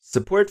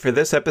Support for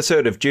this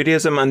episode of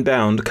Judaism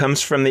Unbound comes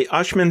from the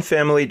Oshman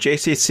Family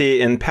JCC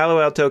in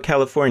Palo Alto,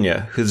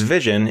 California, whose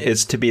vision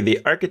is to be the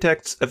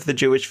architects of the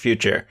Jewish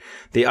future.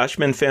 The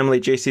Oshman Family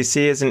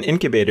JCC is an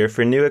incubator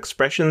for new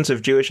expressions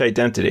of Jewish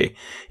identity.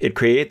 It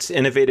creates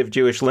innovative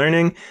Jewish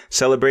learning,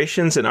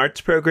 celebrations, and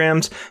arts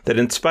programs that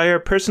inspire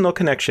personal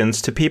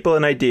connections to people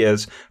and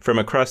ideas from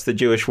across the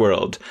Jewish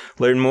world.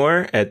 Learn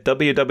more at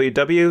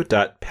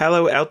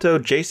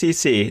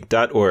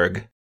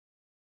www.paloaltojcc.org.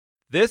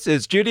 This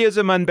is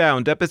Judaism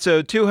Unbound,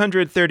 episode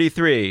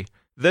 233,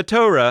 The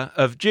Torah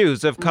of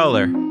Jews of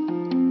Color.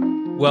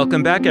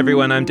 Welcome back,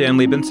 everyone. I'm Dan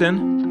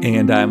Liebenson.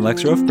 And I'm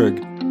Lex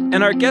Rofberg.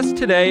 And our guests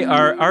today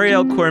are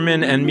Ariel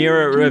Korman and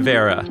Mira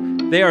Rivera.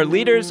 They are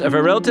leaders of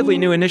a relatively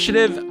new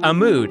initiative,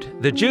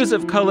 Amud, the Jews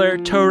of Color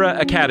Torah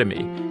Academy.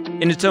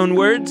 In its own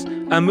words,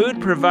 Amud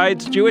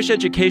provides Jewish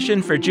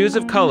education for Jews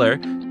of color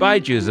by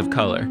Jews of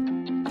color.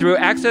 Through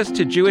access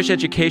to Jewish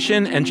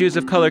education and Jews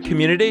of color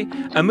community,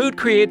 Amud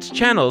creates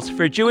channels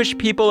for Jewish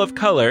people of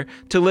color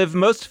to live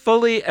most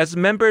fully as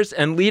members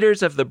and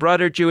leaders of the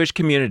broader Jewish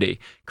community,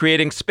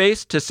 creating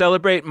space to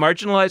celebrate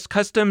marginalized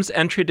customs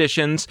and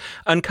traditions,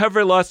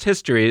 uncover lost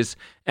histories,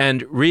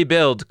 and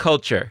rebuild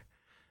culture.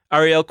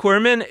 Ariel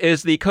Korman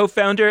is the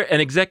co-founder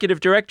and executive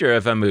director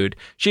of Amud.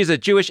 She's a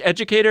Jewish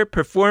educator,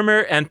 performer,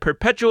 and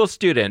perpetual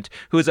student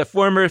who is a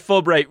former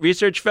Fulbright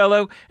Research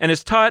Fellow and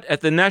is taught at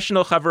the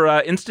National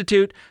Havurah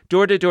Institute,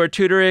 door-to-door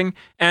tutoring,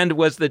 and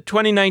was the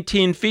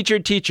 2019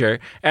 featured teacher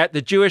at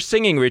the Jewish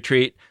singing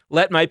retreat,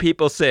 Let My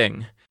People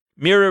Sing.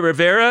 Mira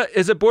Rivera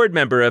is a board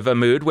member of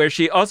Amud, where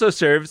she also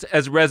serves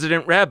as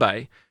resident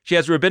rabbi. She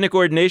has rabbinic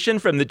ordination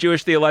from the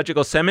Jewish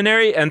Theological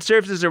Seminary and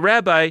serves as a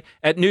rabbi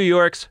at New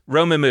York's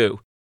Romemu.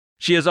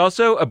 She is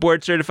also a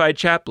board-certified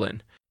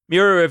chaplain.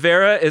 Mira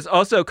Rivera is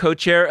also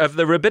co-chair of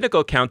the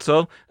Rabbinical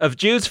Council of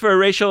Jews for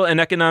Racial and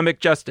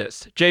Economic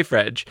Justice,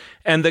 JFREJ,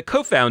 and the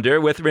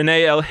co-founder with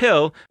Renee L.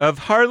 Hill of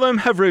Harlem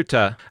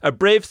Havruta, a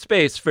brave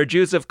space for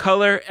Jews of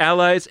color,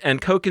 allies,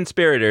 and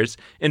co-conspirators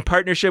in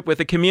partnership with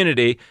the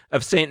community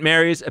of St.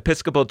 Mary's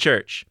Episcopal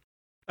Church.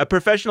 A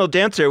professional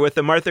dancer with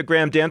the Martha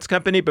Graham Dance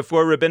Company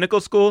before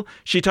rabbinical school,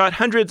 she taught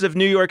hundreds of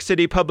New York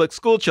City public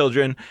school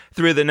children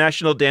through the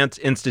National Dance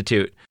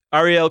Institute.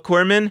 Ariel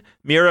Korman,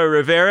 Mira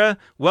Rivera,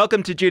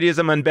 welcome to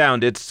Judaism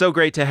Unbound. It's so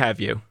great to have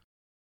you.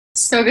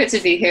 So good to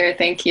be here.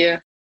 Thank you.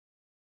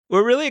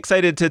 We're really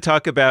excited to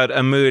talk about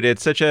Amud.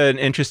 It's such an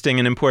interesting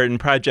and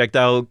important project.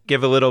 I'll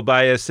give a little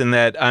bias in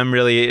that I'm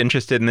really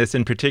interested in this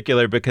in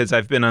particular because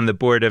I've been on the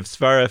board of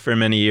Svara for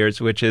many years,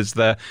 which is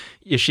the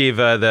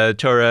yeshiva, the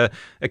Torah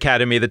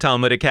Academy, the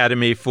Talmud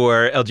Academy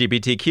for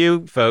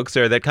LGBTQ folks,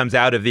 or that comes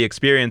out of the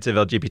experience of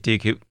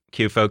LGBTQ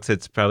folks.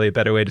 It's probably a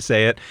better way to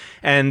say it.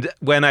 And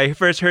when I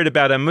first heard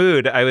about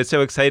Amud, I was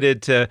so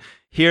excited to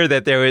hear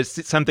that there was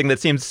something that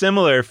seemed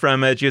similar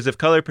from a Jews of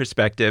color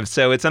perspective.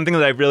 So it's something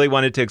that I've really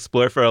wanted to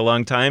explore for a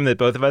long time, that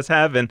both of us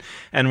have, and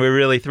we're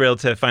really thrilled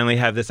to finally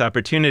have this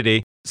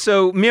opportunity.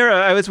 So Mira,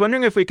 I was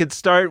wondering if we could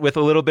start with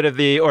a little bit of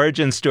the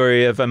origin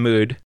story of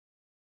Amud.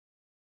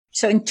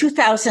 So in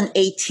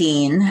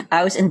 2018,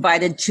 I was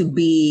invited to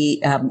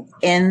be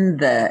in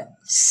the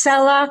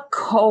Sela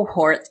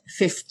Cohort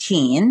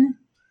 15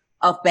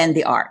 of Bend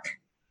the Arc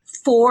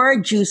for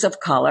Jews of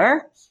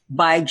color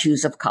by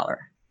Jews of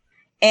color.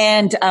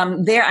 And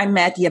there I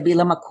met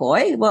Yabila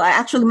McCoy. Well, I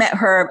actually met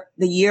her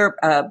the year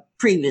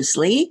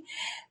previously.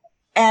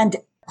 And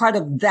part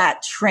of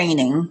that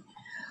training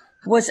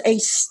was a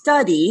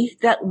study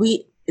that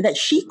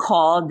she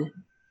called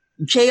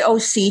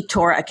JOC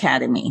Torah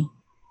Academy.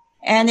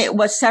 And it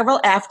was several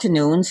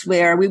afternoons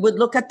where we would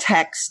look at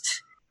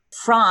text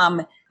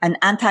from an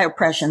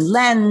anti-oppression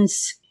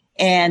lens.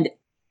 And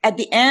at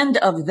the end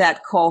of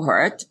that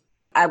cohort,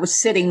 I was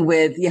sitting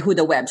with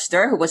Yehuda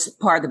Webster, who was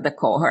part of the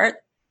cohort.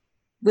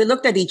 We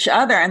looked at each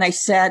other and I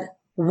said,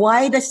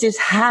 why does this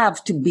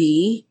have to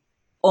be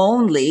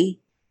only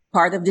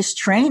part of this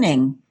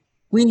training?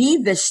 We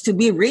need this to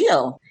be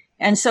real.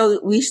 And so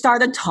we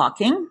started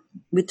talking.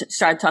 We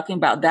started talking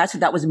about that. So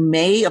that was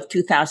May of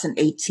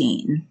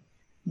 2018.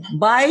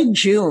 By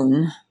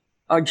June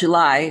or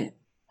July,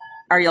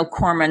 Ariel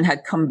Korman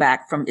had come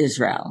back from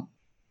Israel.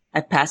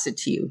 I pass it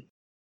to you.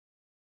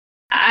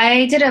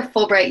 I did a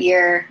Fulbright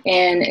year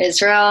in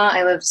Israel.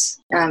 I lived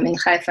in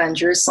Haifa and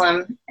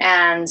Jerusalem.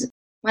 And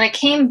when I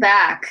came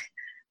back,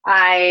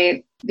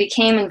 I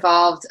became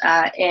involved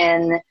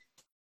in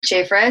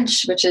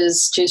JFREJ, which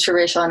is Jews for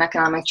Racial and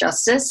Economic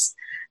Justice.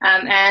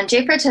 And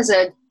JFREJ has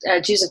a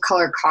Jews of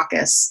Color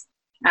caucus.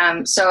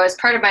 So as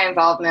part of my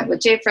involvement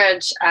with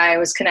JFREJ, I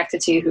was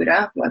connected to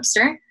Yehuda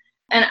Webster.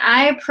 And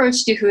I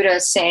approached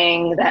Yehuda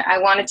saying that I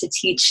wanted to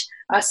teach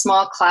a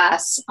small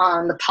class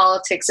on the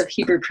politics of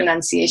Hebrew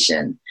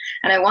pronunciation.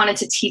 And I wanted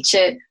to teach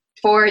it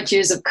for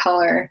Jews of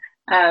color.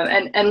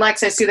 And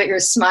Lex, I see that you're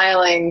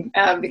smiling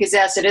because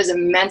yes, it is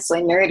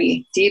immensely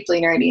nerdy,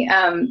 deeply nerdy.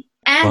 And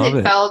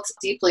it felt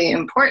deeply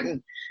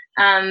important.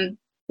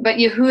 But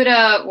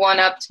Yehuda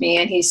one-upped me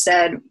and he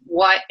said,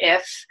 what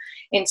if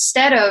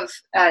instead of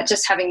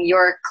just having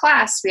your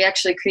class, we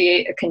actually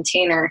create a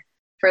container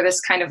for this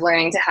kind of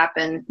learning to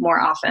happen more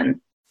often.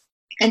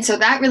 And so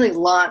that really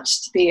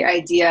launched the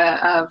idea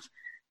of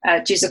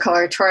Jews of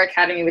Color Torah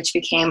Academy, which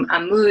became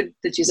Amud,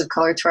 the Jews of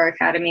Color Torah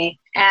Academy.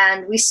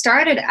 And we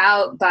started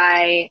out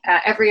by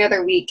every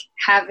other week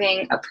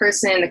having a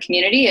person in the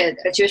community, a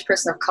Jewish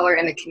person of color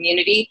in the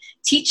community,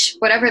 teach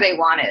whatever they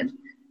wanted.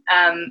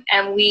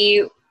 And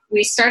we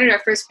started our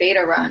first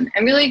beta run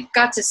and really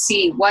got to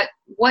see what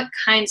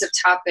kinds of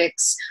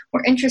topics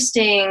were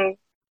interesting.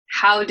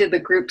 How did the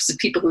groups of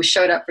people who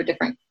showed up for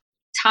different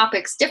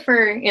topics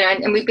differ?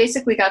 And we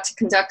basically got to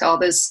conduct all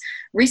this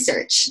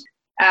research.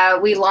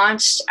 We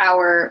launched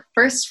our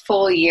first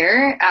full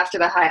year after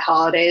the high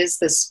holidays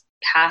this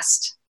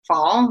past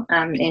fall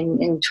in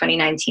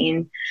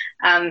 2019.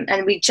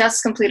 And we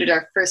just completed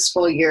our first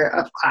full year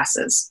of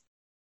classes.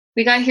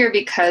 We got here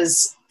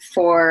because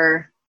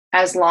for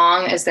as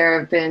long as there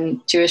have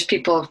been Jewish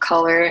people of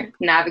color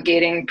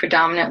navigating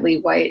predominantly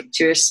white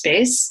Jewish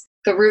space,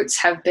 the roots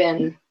have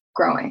been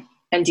growing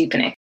and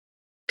deepening.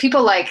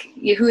 People like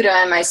Yehuda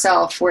and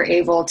myself were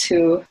able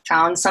to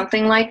found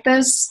something like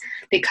this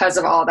because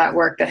of all that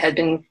work that had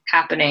been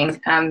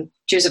happening.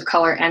 Jews of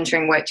color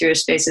entering white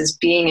Jewish spaces,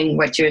 being in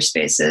white Jewish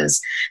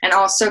spaces, and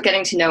also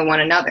getting to know one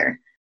another.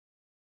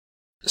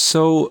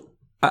 So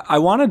I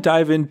want to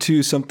dive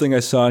into something I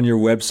saw on your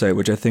website,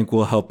 which I think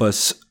will help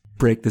us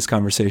break this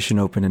conversation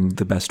open in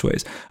the best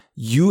ways.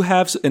 You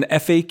have an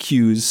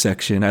FAQs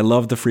section. I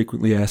love the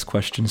frequently asked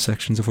questions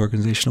sections of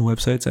organizational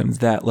websites. I'm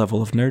that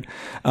level of nerd.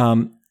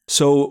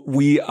 So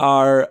we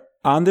are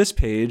on this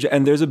page,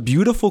 and there's a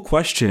beautiful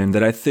question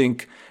that I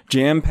think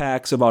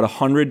jam-packs about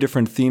 100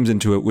 different themes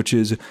into it, which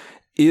is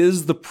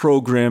the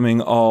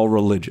programming all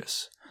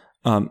religious?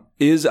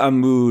 Is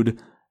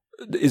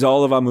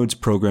all of Amud's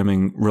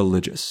programming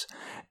religious?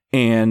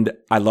 And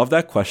I love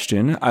that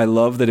question. I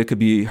love that it could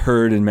be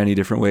heard in many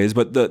different ways.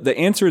 But the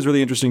answer is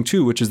really interesting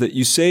too, which is that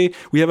you say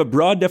we have a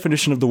broad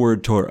definition of the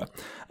word Torah.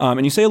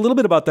 And you say a little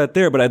bit about that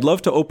there, but I'd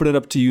love to open it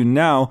up to you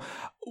now.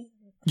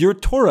 Your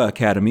Torah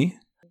Academy,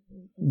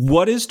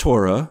 what is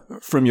Torah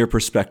from your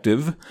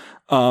perspective?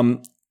 And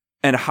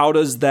how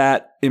does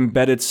that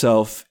embed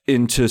itself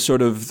into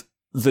sort of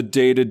the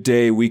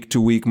day-to-day,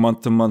 week-to-week,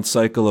 month-to-month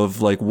cycle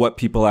of like what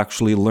people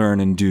actually learn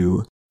and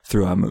do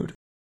through Amud?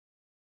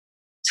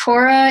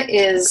 Torah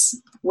is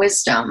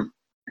wisdom.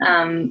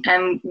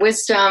 And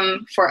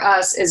wisdom for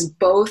us is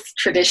both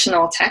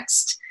traditional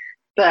text,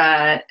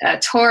 the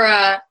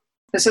Torah,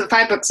 so the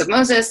 5 books of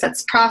Moses,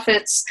 that's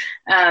prophets,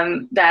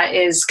 that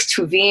is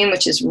Ketuvim,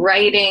 which is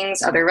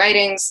writings, other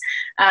writings,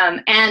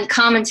 and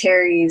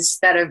commentaries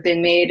that have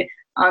been made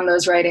on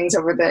those writings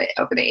over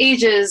the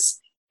ages,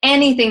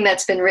 anything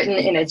that's been written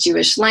in a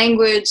Jewish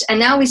language. And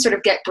now we sort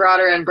of get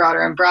broader and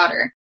broader and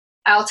broader.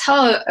 I'll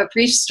tell a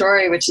brief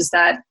story, which is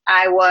that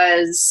I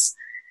was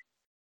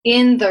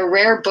in the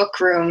rare book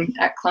room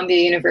at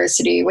Columbia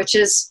University, which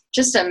is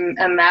just a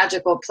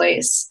magical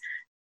place.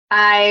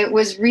 I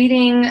was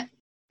reading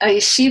a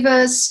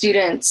yeshiva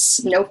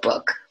student's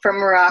notebook from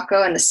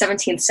Morocco in the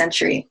 17th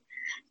century.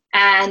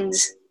 And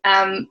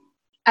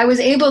I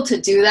was able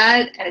to do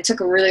that, and it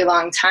took a really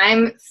long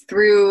time,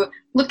 through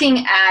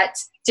looking at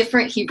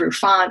different Hebrew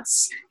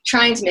fonts,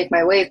 trying to make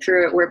my way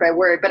through it word by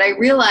word. But I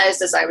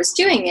realized as I was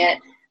doing it,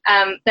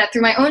 that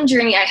through my own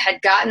journey, I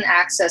had gotten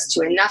access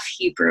to enough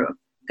Hebrew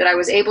that I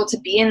was able to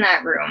be in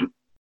that room,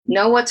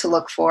 know what to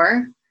look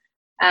for,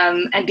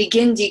 and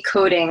begin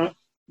decoding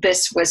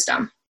this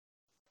wisdom.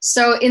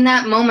 So in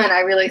that moment, I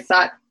really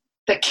thought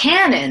the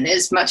canon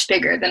is much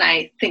bigger than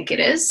I think it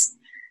is.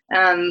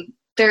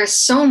 There's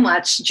so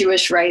much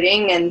Jewish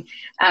writing and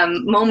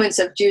moments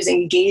of Jews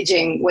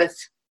engaging with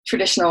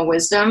traditional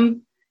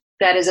wisdom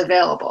that is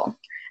available.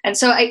 And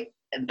so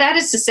that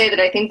is to say that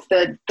I think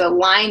the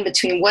line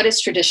between what is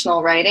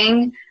traditional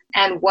writing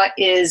and what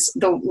is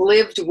the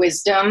lived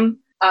wisdom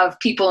of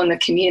people in the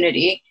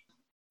community,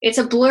 it's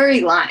a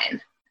blurry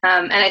line.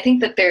 And I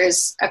think that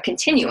there's a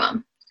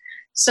continuum.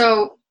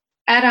 So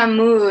at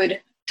Amud,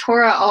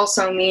 Torah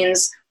also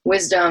means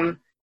wisdom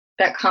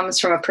that comes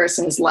from a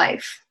person's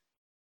life,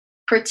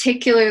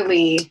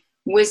 particularly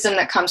wisdom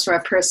that comes from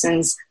a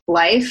person's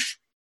life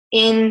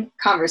in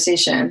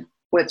conversation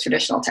with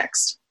traditional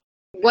text.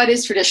 What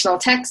is traditional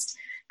text?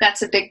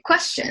 That's a big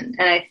question.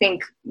 And I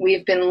think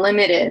we've been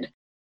limited,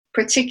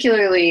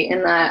 particularly in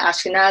the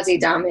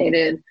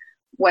Ashkenazi-dominated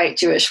white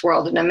Jewish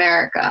world in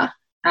America.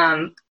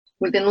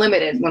 We've been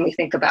limited when we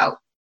think about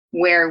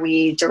where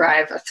we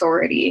derive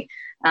authority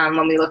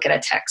when we look at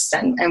a text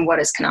and what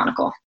is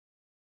canonical.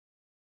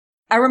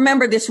 I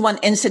remember this one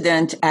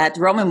incident at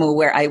Romemu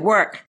where I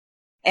work.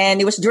 And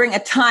it was during a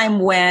time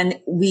when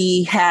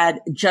we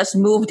had just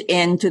moved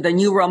into the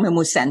new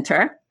Romemu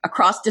Center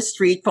across the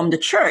street from the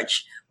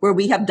church where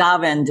we have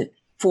davened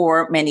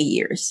for many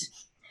years.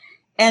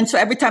 And so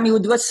every time we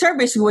would do a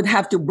service, we would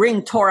have to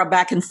bring Torah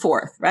back and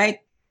forth, right?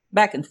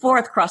 Back and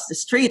forth across the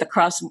street,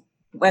 across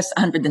West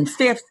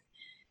 105th.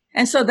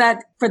 And so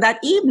that for that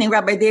evening,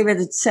 Rabbi David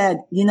had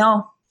said,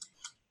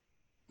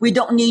 we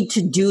don't need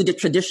to do the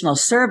traditional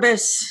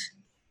service.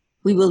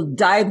 We will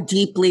dive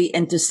deeply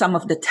into some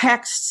of the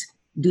texts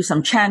do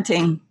some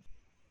chanting.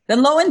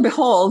 Then lo and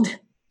behold,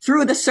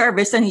 through the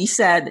service, and he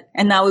said,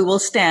 and now we will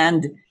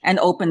stand and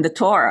open the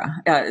Torah,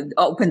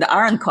 open the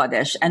Aron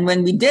Kodesh. And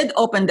when we did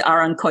open the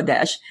Aron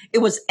Kodesh, it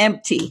was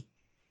empty.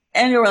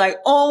 And we were like,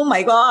 oh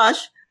my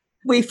gosh,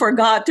 we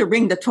forgot to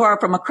bring the Torah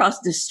from across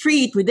the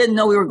street. We didn't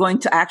know we were going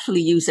to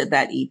actually use it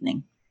that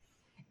evening.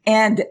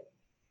 And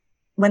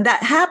when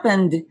that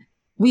happened,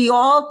 we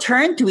all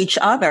turned to each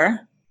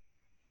other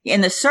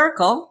in a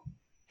circle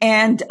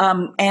and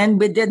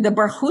we did the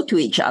Baruch to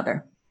each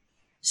other.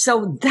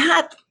 So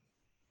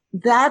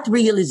that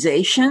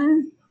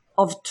realization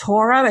of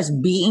Torah as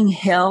being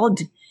held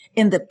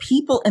in the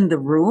people in the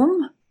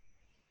room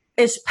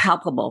is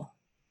palpable.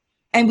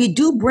 And we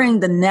do bring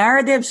the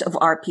narratives of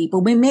our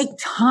people. We make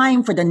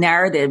time for the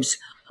narratives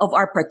of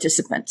our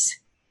participants.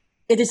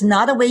 It is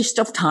not a waste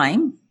of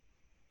time.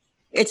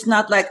 It's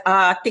not like,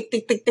 tick,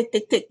 tick, tick, tick,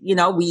 tick, tick.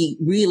 We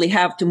really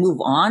have to move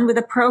on with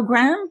the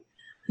program.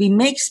 We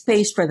make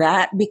space for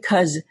that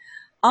because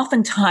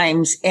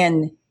oftentimes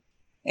in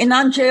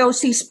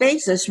non-JOC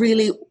spaces,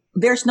 really,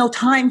 there's no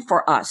time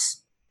for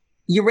us.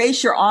 You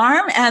raise your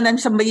arm and then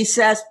somebody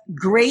says,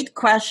 great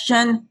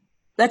question.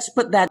 Let's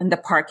put that in the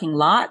parking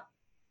lot.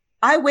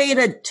 I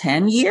waited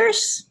 10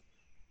 years,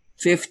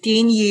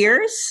 15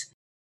 years.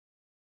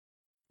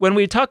 When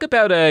we talk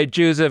about a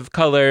Jews of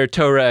Color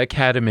Torah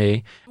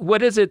Academy,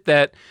 what is it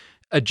that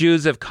a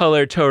Jews of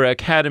Color Torah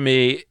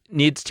Academy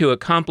needs to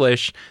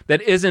accomplish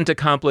that isn't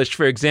accomplished,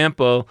 for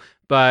example,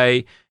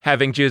 by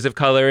having Jews of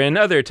color in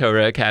other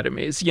Torah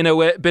academies?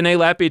 B'nai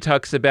Lappi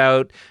talks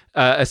about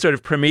a sort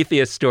of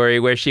Prometheus story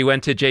where she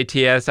went to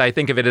JTS. I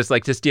think of it as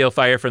like to steal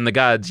fire from the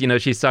gods.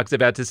 She talks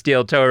about to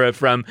steal Torah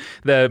from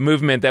the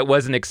movement that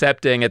wasn't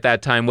accepting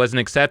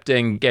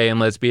gay and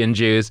lesbian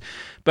Jews.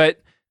 But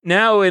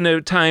now, in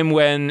a time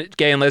when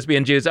gay and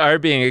lesbian Jews are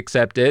being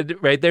accepted,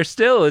 right, there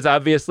still is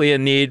obviously a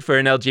need for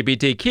an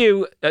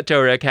LGBTQ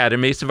Torah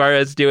Academy. Svara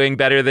is doing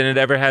better than it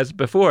ever has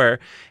before.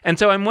 And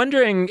so I'm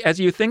wondering, as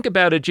you think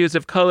about a Jews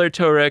of Color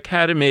Torah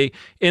Academy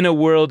in a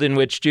world in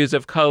which Jews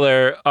of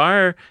color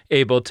are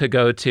able to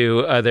go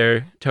to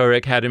other Torah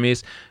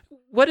academies,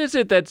 what is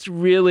it that's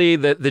really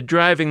the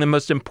driving, the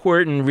most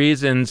important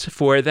reasons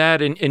for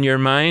that in your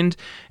mind?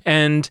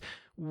 And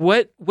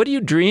what do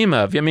you dream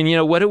of? I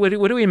mean, what do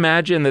we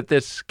imagine that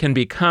this can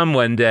become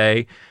one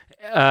day?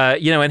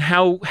 And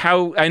how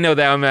I know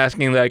that I'm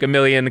asking like a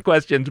million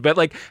questions, but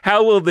like,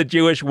 how will the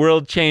Jewish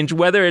world change,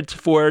 whether it's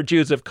for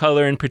Jews of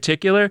color in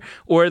particular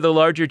or the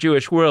larger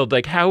Jewish world?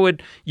 Like, how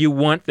would you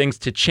want things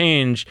to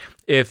change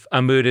if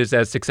Amud is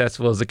as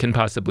successful as it can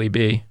possibly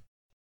be?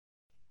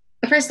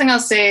 The first thing I'll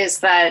say is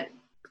that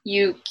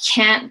you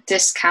can't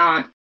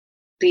discount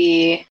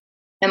the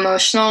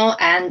emotional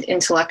and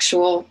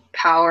intellectual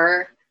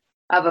power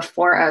of a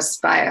for us,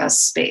 by us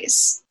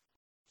space.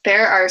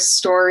 There are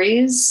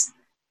stories,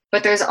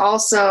 but there's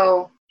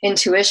also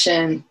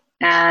intuition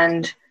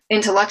and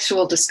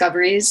intellectual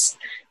discoveries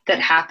that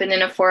happen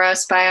in a for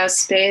us, by us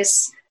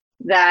space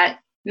that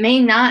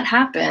may not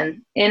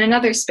happen in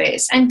another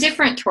space. And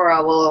different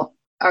Torah will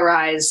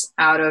arise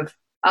out of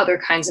other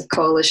kinds of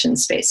coalition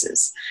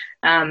spaces.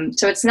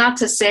 So it's not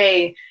to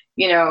say,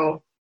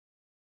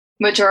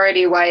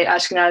 majority white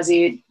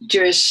Ashkenazi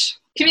Jewish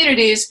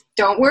communities,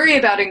 don't worry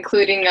about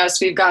including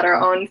us, we've got our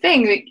own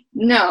thing.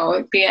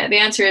 No, the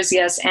answer is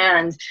yes,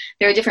 and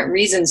there are different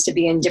reasons to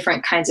be in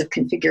different kinds of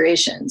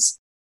configurations.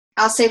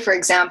 I'll say, for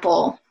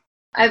example,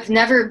 I've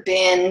never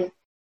been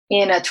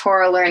in a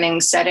Torah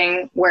learning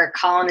setting where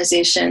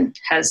colonization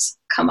has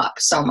come up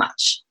so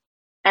much.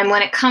 And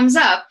when it comes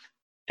up,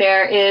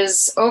 there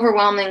is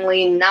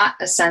overwhelmingly not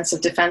a sense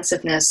of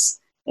defensiveness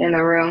in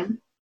the room,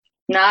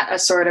 not a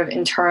sort of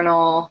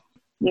internal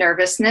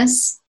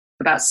nervousness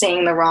about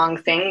saying the wrong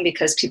thing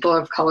because people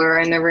of color are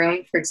in the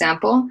room, for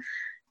example.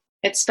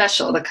 It's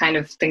special, the kind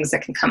of things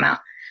that can come out.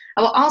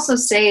 I will also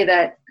say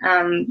that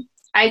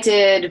I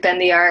did Ben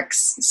the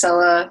Ark's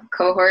Sela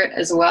cohort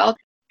as well.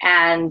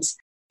 And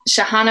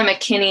Shahana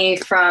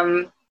McKinney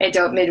from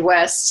Edot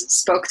Midwest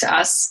spoke to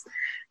us.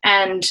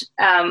 And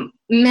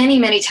many,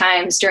 many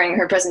times during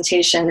her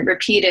presentation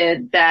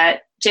repeated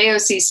that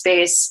JOC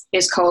space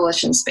is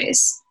coalition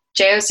space.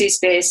 JOC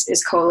space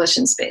is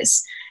coalition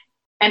space.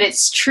 And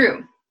it's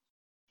true.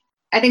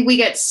 I think we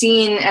get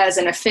seen as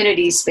an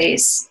affinity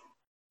space.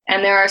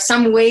 And there are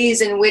some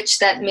ways in which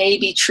that may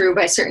be true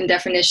by certain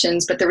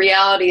definitions, but the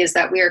reality is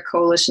that we are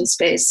coalition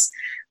space.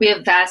 We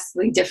have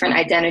vastly different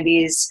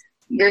identities.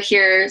 You're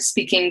here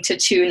speaking to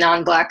two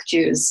non-Black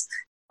Jews,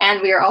 and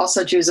we are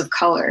also Jews of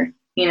color,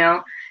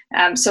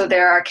 So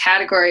there are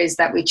categories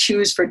that we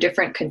choose for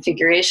different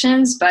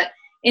configurations, but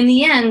in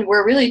the end,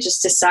 we're really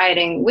just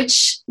deciding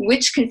which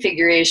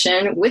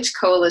configuration, which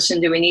coalition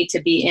do we need to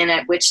be in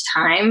at which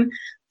time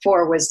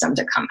for wisdom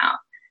to come out.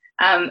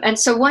 And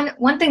so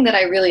one thing that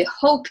I really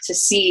hope to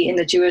see in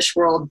the Jewish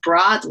world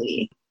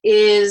broadly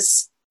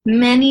is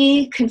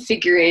many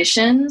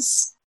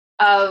configurations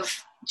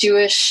of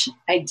Jewish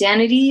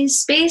identity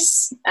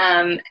space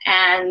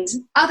and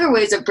other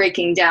ways of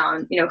breaking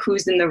down,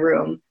 who's in the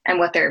room and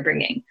what they're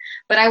bringing.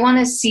 But I want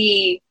to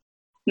see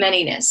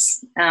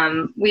manyness.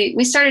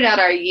 We started out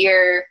our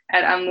year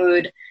at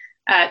Amud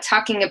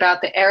talking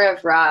about the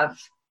Erev Rav,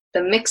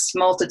 the mixed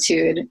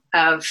multitude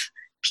of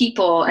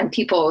people and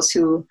peoples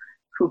who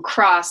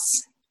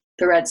cross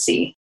the Red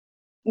Sea.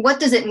 What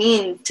does it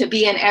mean to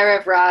be an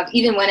Erev Rav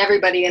even when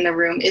everybody in the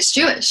room is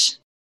Jewish?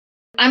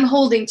 I'm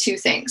holding two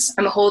things.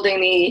 I'm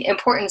holding the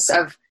importance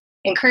of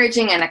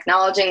encouraging and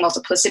acknowledging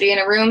multiplicity in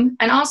a room,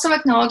 and also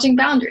acknowledging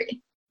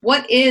boundary.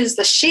 What is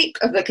the shape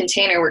of the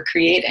container we're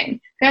creating?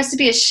 There has to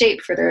be a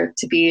shape for there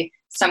to be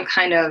some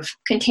kind of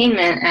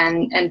containment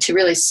and to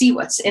really see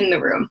what's in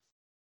the room.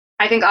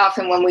 I think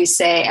often when we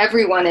say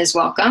everyone is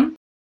welcome,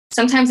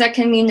 sometimes that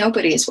can mean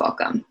nobody is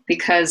welcome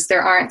because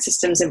there aren't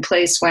systems in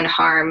place when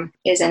harm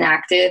is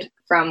enacted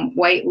from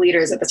white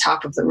leaders at the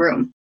top of the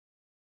room.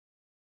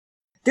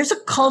 There's a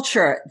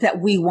culture that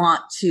we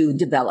want to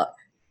develop.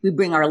 We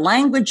bring our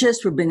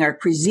languages, we bring our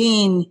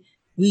cuisine,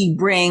 we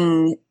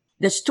bring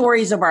the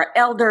stories of our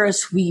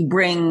elders, we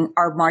bring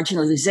our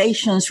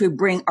marginalizations, we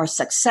bring our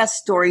success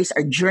stories,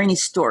 our journey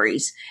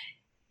stories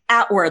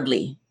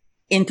outwardly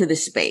into the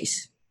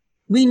space.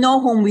 We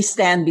know whom we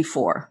stand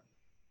before.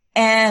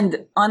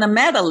 And on a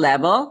meta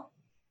level,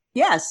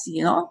 yes,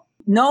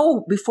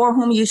 know before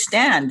whom you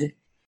stand.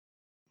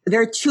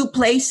 There are two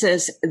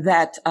places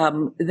that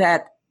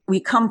we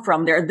come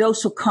from. There are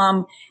those who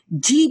come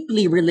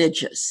deeply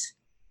religious.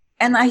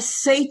 And I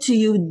say to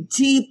you,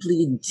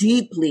 deeply,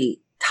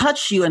 deeply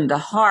touch you in the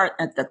heart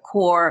at the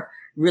core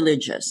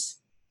religious.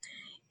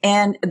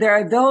 And there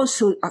are those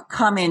who are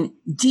coming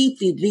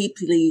deeply,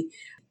 deeply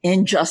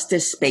in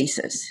justice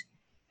spaces.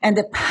 And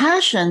the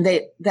passion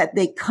that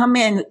they come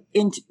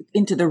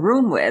into the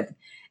room with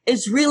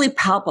is really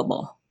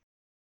palpable.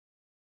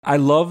 I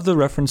love the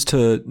reference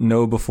to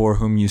know before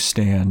whom you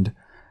stand.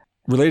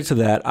 Related to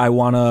that, I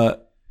want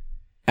to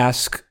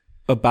ask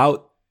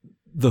about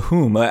the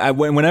whom.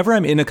 Whenever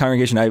I'm in a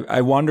congregation,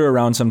 I wander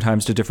around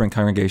sometimes to different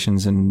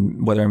congregations,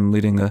 and whether I'm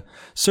leading a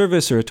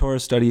service or a Torah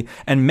study,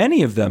 and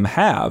many of them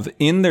have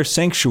in their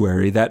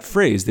sanctuary that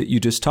phrase that you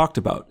just talked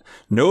about,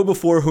 know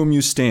before whom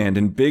you stand,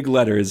 in big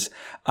letters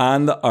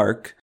on the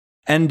ark.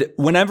 And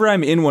whenever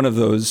I'm in one of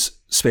those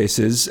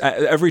spaces,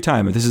 every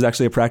time, this is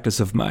actually a practice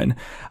of mine,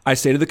 I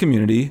say to the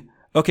community,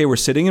 okay, we're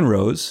sitting in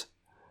rows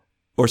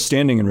or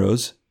standing in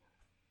rows.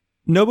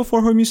 Know before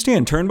whom you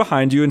stand. Turn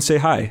behind you and say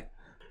hi,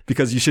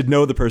 because you should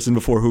know the person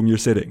before whom you're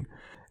sitting.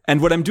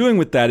 And what I'm doing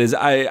with that is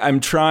I'm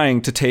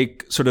trying to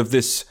take sort of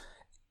this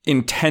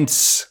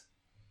intense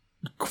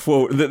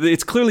quote.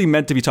 It's clearly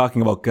meant to be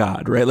talking about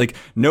God, right? Like,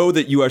 know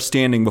that you are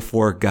standing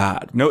before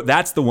God. No,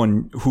 that's the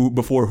one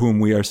before whom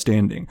we are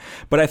standing.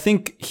 But I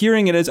think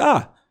hearing it as,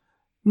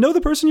 know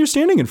the person you're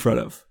standing in front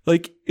of.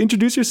 Like,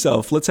 introduce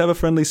yourself. Let's have a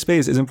friendly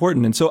space is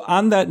important. And so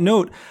on that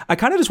note, I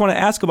kind of just want to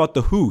ask about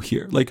the who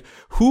here. Like,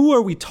 who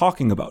are we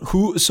talking about?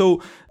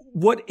 So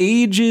what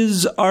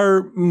ages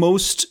are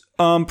most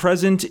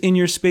present in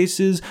your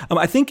spaces?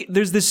 I think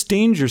there's this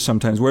danger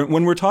sometimes where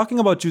when we're talking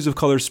about Jews of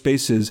color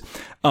spaces,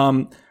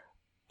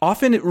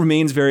 often it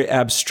remains very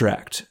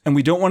abstract, and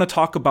we don't want to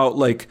talk about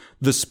like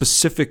the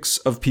specifics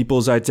of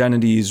people's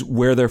identities,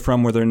 where they're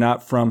from, where they're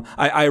not from.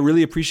 I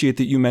really appreciate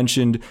that you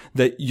mentioned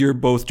that you're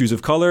both Jews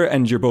of color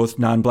and you're both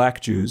non-Black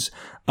Jews.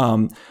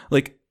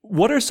 Like,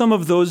 what are some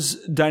of those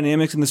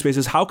dynamics in the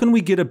spaces? How can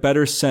we get a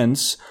better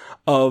sense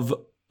of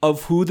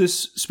who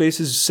this space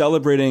is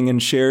celebrating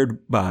and shared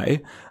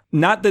by?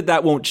 Not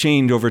that won't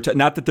change over time,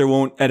 not that there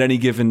won't at any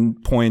given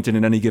point and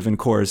in any given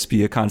course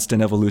be a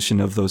constant evolution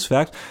of those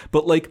facts,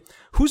 but like,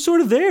 who's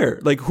sort of there?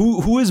 Like,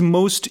 who is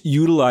most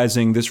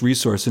utilizing this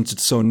resource since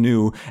it's so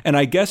new? And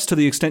I guess to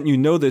the extent you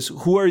know this,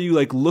 who are you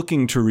like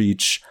looking to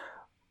reach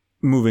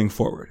moving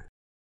forward?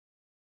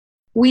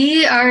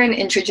 We are an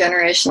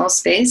intergenerational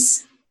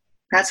space.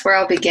 That's where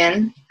I'll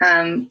begin.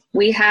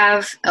 We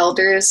have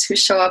elders who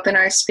show up in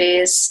our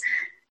space.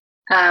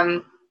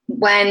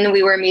 When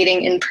we were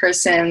meeting in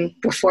person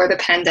before the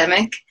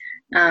pandemic,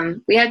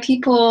 we had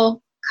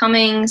people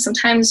coming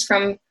sometimes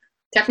from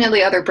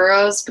definitely other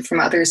boroughs, but from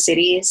other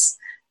cities.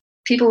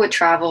 People would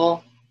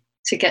travel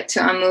to get to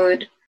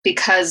Amud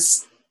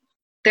because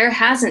there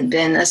hasn't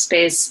been a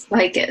space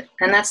like it.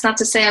 And that's not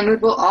to say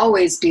Amud will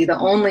always be the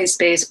only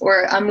space,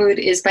 or Amud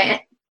is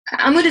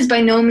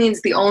by no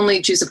means the only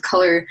Jews of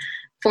color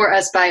for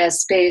us by a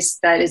space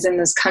that is in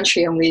this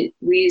country. And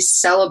we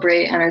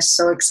celebrate and are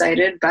so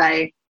excited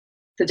by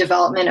the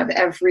development of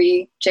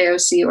every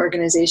JOC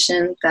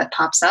organization that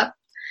pops up.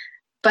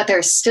 But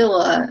there's still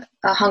a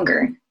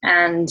hunger,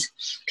 and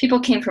people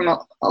came from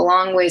a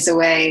long ways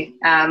away.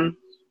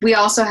 We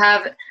also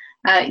have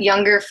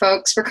younger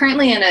folks. We're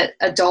currently in an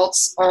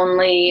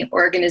adults-only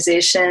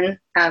organization.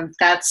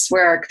 That's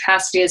where our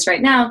capacity is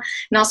right now.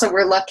 And also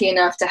we're lucky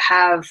enough to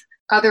have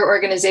other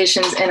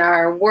organizations in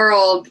our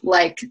world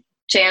like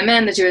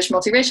JMN, the Jewish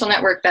Multiracial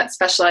Network, that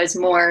specialize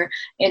more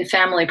in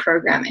family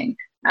programming.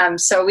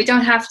 So we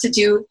don't have to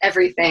do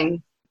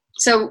everything.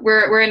 So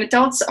we're an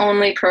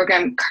adults-only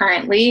program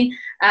currently,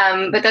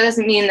 but that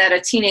doesn't mean that a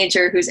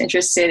teenager who's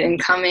interested in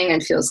coming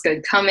and feels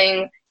good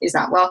coming is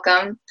not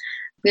welcome.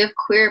 We have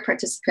queer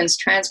participants,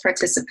 trans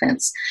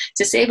participants,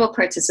 disabled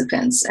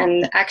participants.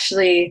 And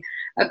actually,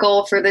 a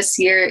goal for this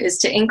year is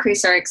to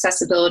increase our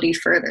accessibility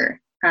further.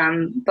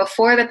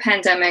 Before the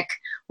pandemic,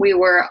 we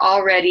were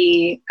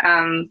already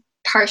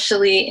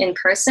partially in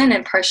person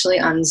and partially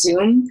on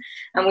Zoom.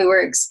 And we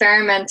were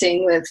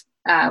experimenting with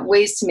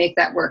ways to make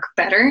that work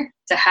better,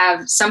 to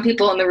have some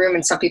people in the room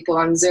and some people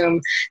on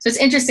Zoom. So it's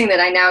interesting that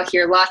I now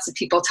hear lots of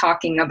people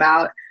talking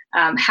about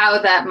how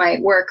that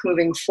might work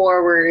moving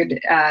forward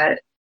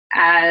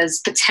as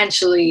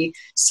potentially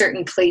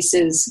certain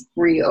places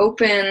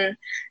reopen.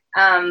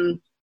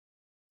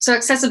 So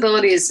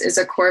accessibility is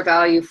a core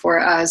value for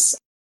us.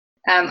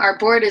 Our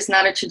board is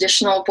not a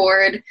traditional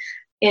board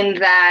in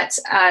that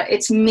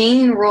its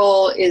main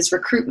role is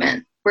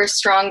recruitment. We're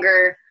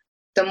stronger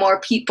the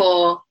more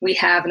people we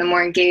have and the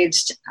more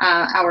engaged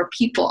our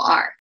people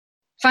are.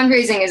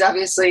 Fundraising is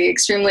obviously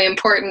extremely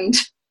important.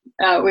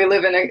 We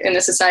live in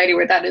a society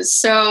where that is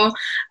so,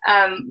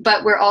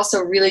 but we're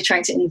also really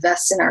trying to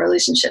invest in our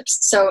relationships.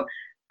 So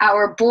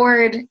our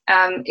board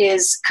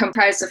is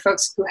comprised of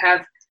folks who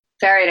have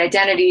varied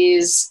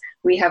identities.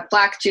 We have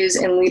Black Jews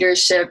in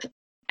leadership,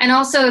 and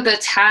also the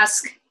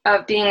task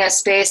of being a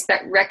space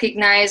that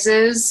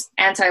recognizes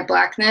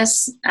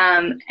anti-Blackness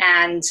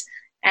and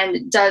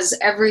does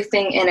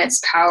everything in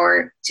its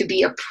power to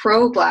be a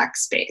pro-Black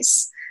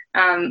space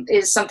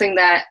is something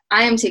that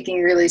I am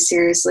taking really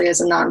seriously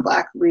as a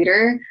non-Black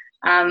leader.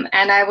 And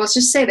I will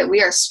just say that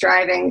we are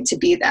striving to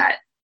be that.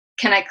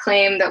 Can I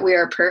claim that we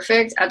are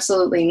perfect?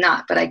 Absolutely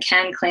not. But I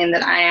can claim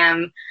that I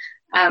am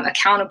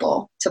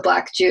accountable to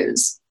Black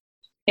Jews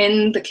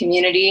in the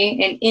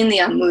community and in the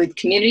Amud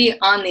community,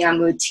 on the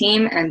Amud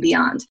team and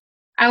beyond.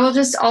 I will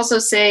just also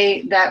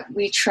say that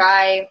we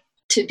try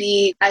to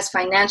be as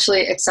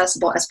financially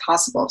accessible as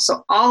possible.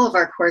 So all of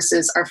our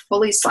courses are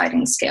fully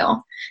sliding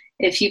scale.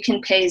 If you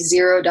can pay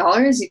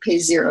 $0, you pay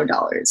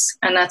 $0.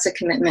 And that's a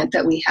commitment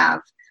that we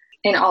have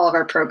in all of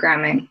our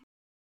programming.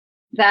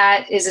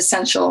 That is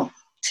essential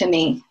to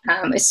me,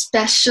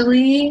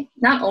 especially,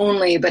 not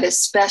only, but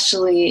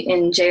especially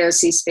in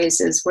JOC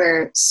spaces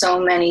where so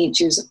many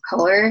Jews of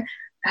color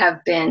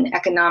have been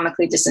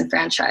economically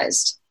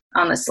disenfranchised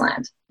on this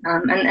land.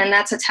 And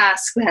that's a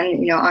task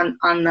then,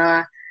 on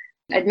the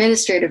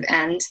administrative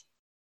end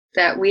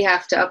that we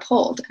have to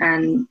uphold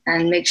and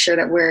make sure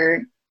that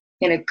we're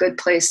in a good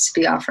place to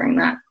be offering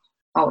that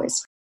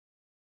always.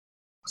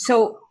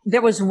 So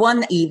there was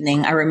one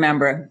evening, I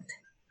remember,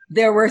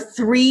 there were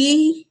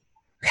 3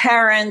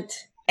 parent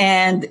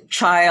and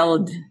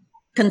child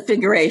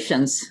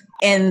configurations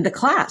in the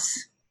class.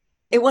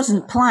 It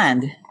wasn't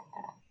planned.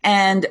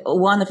 And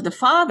one of the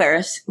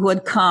fathers who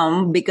had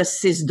come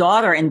because his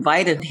daughter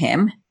invited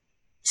him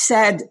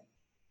said,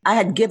 I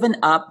had given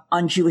up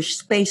on Jewish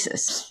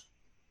spaces.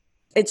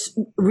 It's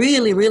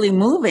really, really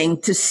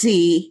moving to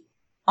see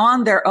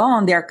on their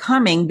own, they're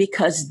coming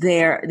because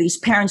these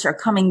parents are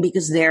coming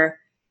because their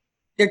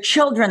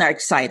children are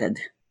excited,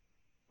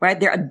 right?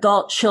 Their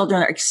adult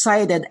children are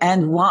excited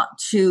and want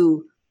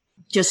to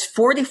just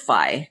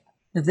fortify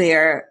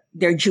their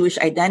Jewish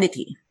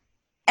identity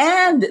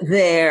and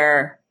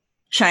their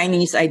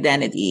Chinese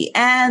identity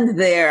and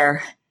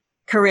their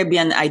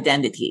Caribbean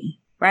identity,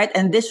 right?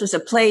 And this was a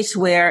place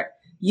where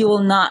you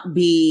will not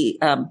be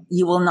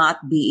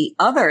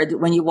othered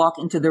when you walk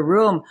into the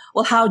room.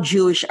 Well, how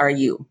Jewish are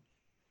you?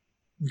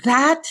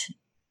 That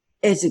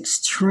is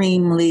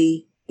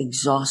extremely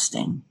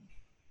exhausting.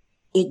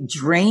 It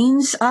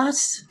drains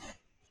us.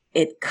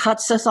 It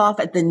cuts us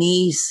off at the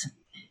knees.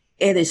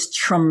 It is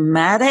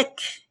traumatic.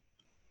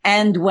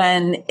 And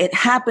when it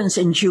happens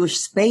in Jewish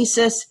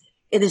spaces,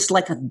 it is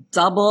like a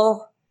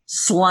double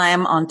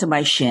slam onto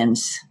my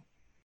shins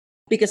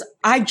because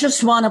I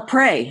just want to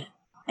pray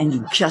and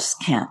you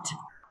just can't.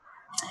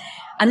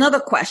 Another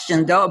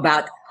question though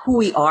about who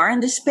we are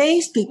in this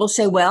space. People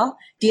say, well,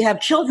 do you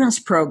have children's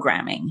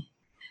programming?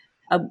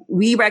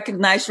 We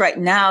recognize right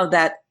now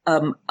that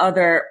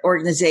other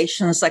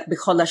organizations like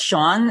B'chol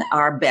Lashon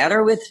are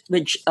better with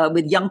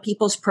young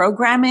people's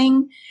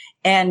programming.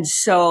 And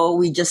so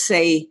we just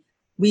say,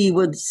 we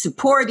would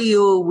support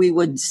you. We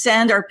would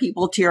send our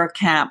people to your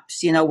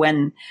camps,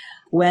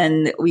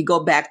 when we go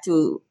back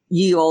to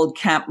ye old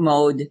camp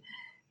mode.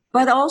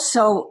 But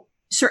also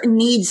certain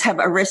needs have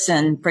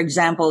arisen. For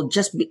example,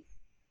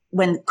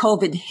 when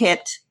COVID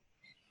hit,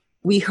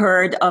 we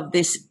heard of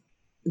this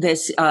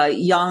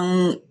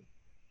young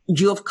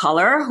Jew of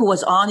color who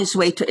was on his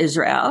way to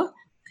Israel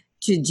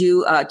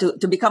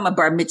to become a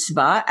bar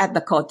mitzvah at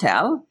the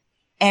Kotel,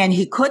 and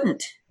he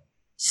couldn't.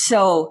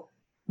 So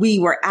we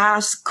were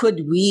asked,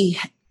 could we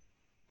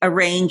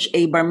arrange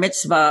a bar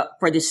mitzvah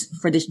for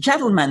this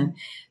gentleman,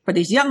 for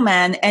this young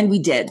man? And we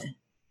did.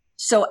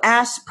 So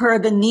as per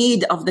the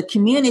need of the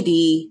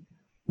community,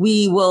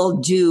 we will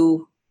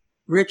do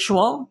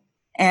ritual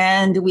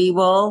and we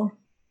will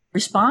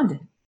respond.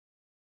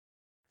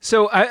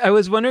 So I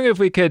was wondering if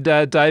we could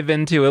dive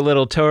into a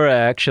little Torah,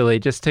 actually,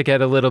 just to get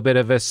a little bit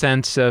of a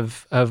sense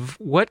of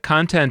what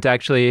content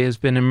actually has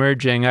been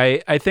emerging.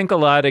 I think a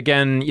lot,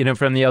 again,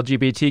 from the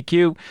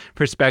LGBTQ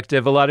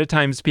perspective, a lot of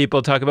times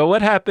people talk about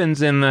what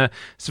happens in the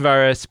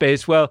Svara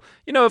space. Well,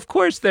 of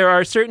course, there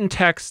are certain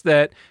texts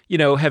that,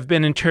 have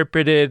been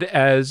interpreted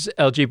as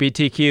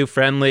LGBTQ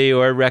friendly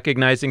or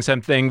recognizing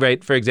something,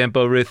 right? For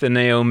example, Ruth and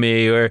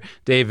Naomi or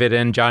David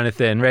and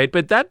Jonathan, right?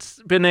 But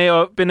that's,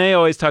 B'nai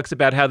always talks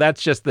about how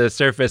that's just the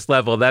surface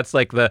level. That's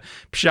like the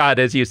pshat,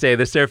 as you say,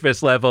 the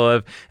surface level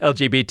of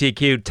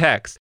LGBTQ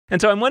text. And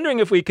so I'm wondering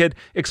if we could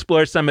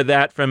explore some of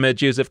that from a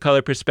Jews of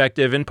color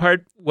perspective, in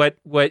part what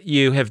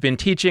you have been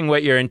teaching,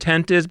 what your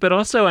intent is, but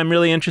also I'm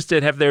really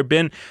interested, have there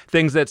been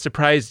things that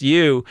surprised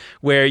you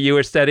where you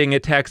were studying a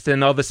text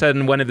and all of a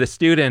sudden one of the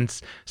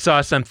students saw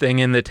something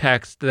in the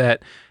text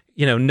that,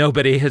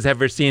 nobody has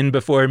ever seen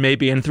before,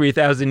 maybe in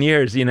 3,000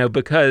 years,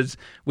 because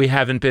we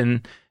haven't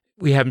been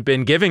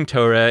giving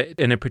Torah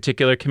in a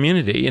particular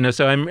community,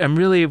 So I'm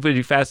really would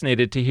be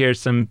fascinated to hear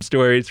some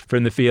stories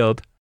from the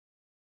field.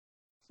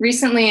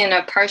 Recently, in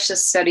a Parsha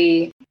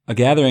study, a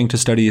gathering to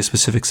study a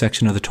specific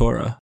section of the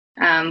Torah,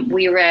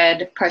 we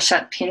read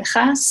Parshat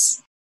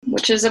Pinchas,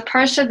 which is a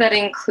Parsha that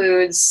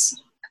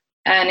includes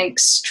an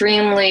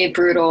extremely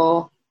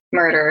brutal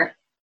murder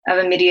of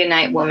a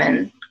Midianite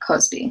woman,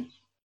 Cosbi,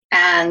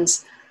 and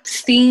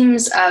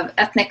themes of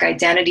ethnic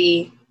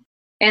identity,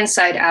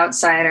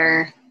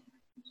 inside-outsider,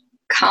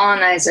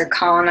 colonizer,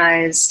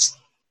 colonized,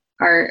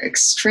 are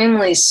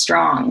extremely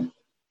strong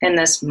in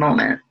this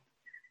moment.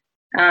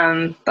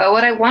 But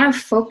what I want to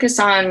focus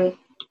on,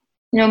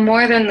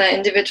 more than the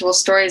individual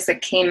stories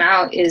that came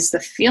out, is the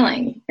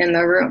feeling in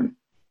the room,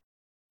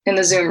 in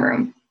the Zoom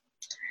room.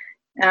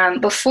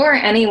 Before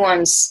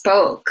anyone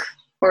spoke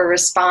or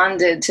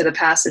responded to the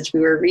passage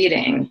we were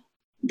reading,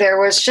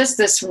 there was just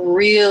this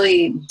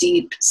really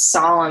deep,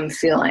 solemn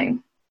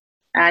feeling.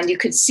 And you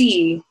could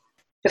see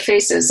the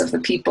faces of the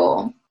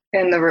people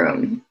in the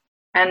room.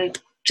 And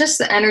just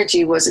the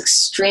energy was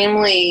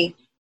extremely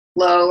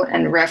low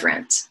and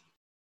reverent.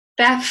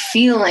 That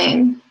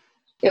feeling,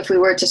 if we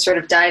were to sort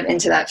of dive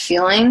into that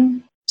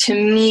feeling, to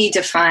me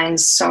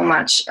defines so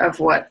much of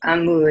what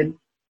Amud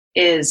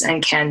is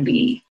and can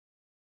be.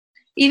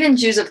 Even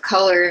Jews of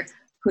color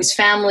whose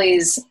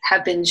families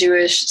have been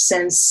Jewish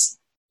since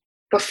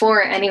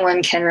before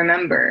anyone can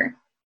remember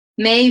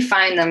may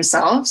find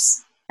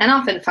themselves, and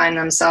often find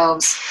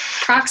themselves,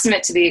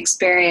 proximate to the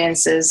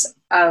experiences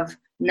of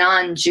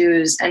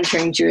non-Jews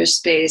entering Jewish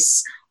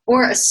space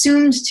or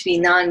assumed to be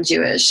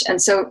non-Jewish. And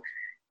so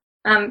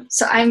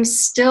I'm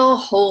still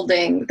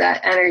holding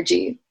that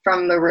energy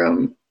from the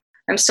room.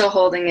 I'm still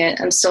holding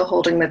it. I'm still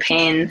holding the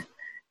pain.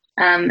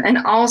 And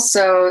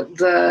also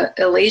the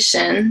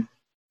elation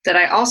that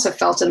I also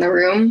felt in the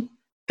room,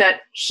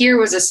 that here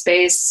was a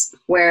space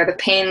where the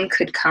pain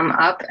could come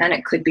up and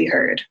it could be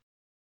heard.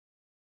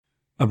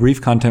 A brief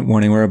content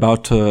warning. We're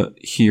about to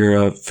hear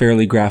a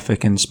fairly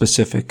graphic and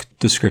specific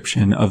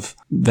description of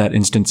that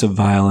instance of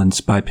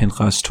violence by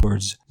Pinchas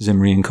towards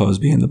Zimri and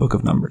Cosbi in the Book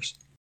of Numbers.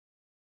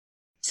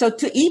 So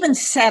to even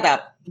set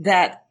up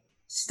that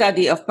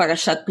study of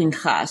Parashat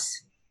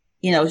Pinchas,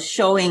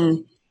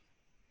 showing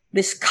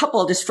this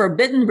couple, this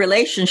forbidden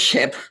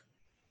relationship,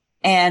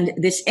 and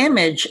this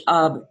image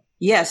of,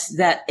 yes,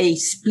 that a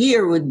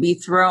spear would be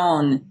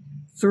thrown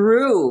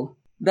through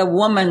the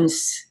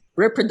woman's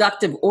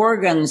reproductive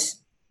organs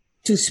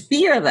to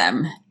spear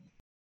them.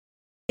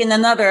 In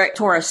another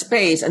Torah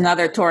space,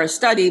 another Torah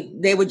study,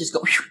 they would just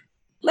go,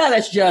 let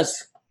us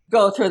just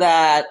go through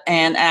that,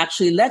 and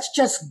actually let's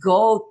just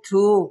go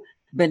to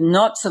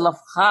Benot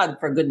Zelofhad,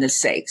 for goodness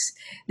sakes.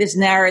 This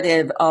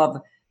narrative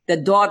of the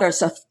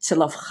daughters of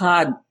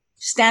Zelofhad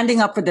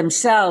standing up for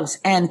themselves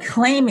and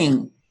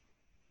claiming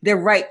their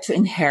right to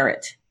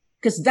inherit.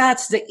 Because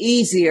that's the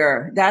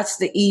easier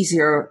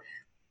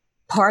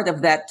part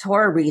of that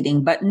Torah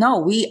reading. But no,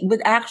 we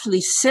would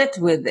actually sit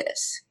with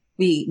this.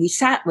 We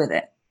sat with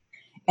it.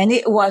 And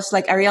it was,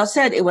 like Ariel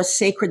said, it was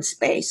sacred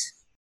space.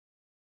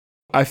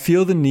 I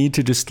feel the need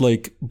to just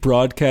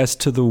broadcast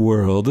to the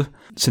world,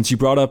 since you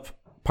brought up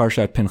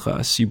Parshat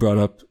Pinchas, you brought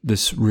up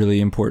this really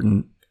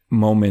important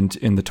moment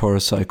in the Torah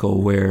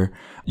cycle where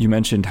you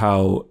mentioned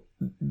how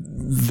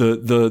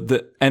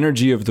the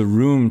energy of the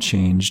room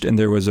changed and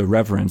there was a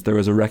reverence, there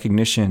was a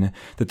recognition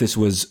that this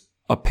was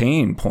a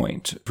pain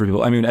point for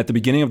people. I mean, at the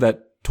beginning of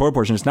that Torah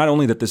portion, it's not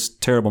only that this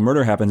terrible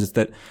murder happens, it's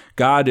that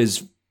God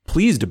is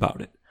pleased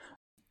about it.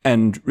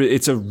 And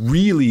it's a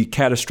really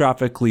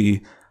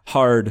catastrophically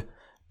hard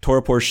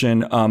Torah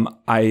portion.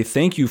 I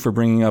thank you for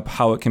bringing up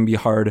how it can be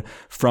hard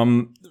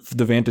from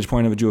the vantage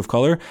point of a Jew of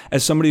color.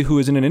 As somebody who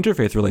is in an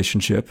interfaith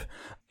relationship,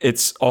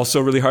 it's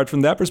also really hard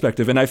from that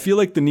perspective. And I feel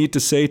like the need to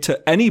say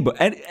to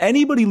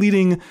anybody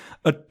leading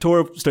a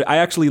Torah study, I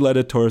actually led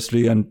a Torah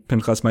study on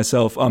Pinchas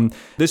myself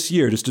this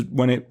year, just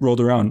when it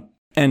rolled around.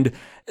 And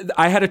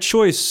I had a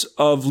choice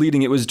of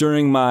leading. It was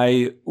during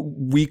my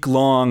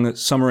week-long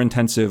summer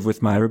intensive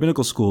with my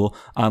rabbinical school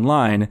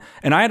online.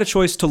 And I had a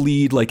choice to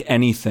lead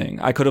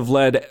anything. I could have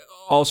led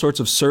all sorts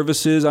of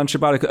services on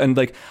Shabbat. And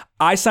like,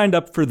 I signed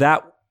up for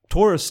that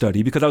Torah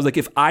study because I was like,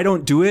 if I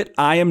don't do it,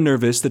 I am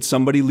nervous that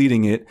somebody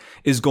leading it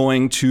is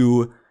going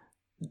to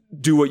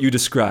do what you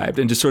described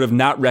and just sort of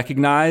not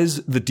recognize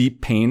the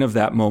deep pain of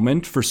that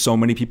moment for so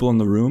many people in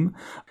the room.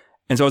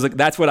 And so I was like,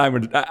 that's what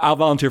I'll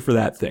volunteer for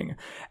that thing.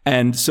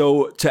 And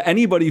so to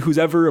anybody who's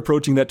ever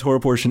approaching that Torah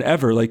portion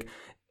ever, like,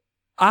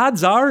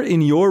 odds are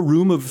in your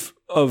room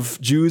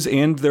of Jews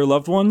and their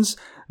loved ones,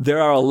 there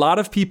are a lot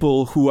of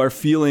people who are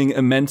feeling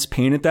immense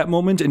pain at that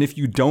moment. And if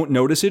you don't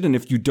notice it, and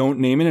if you don't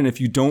name it, and if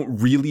you don't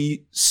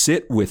really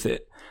sit with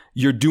it,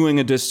 you're doing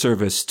a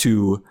disservice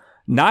to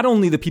not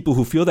only the people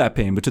who feel that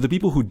pain, but to the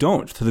people who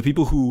don't, to the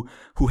people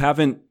who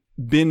haven't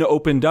been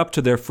opened up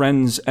to their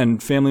friends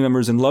and family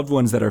members and loved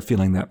ones that are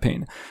feeling that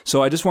pain.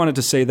 So I just wanted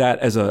to say that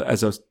as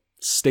a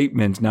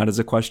statement, not as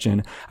a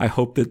question. I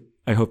hope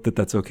that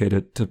that's okay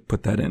to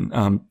put that in.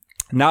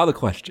 Now the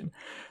question,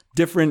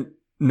 different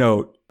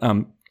note.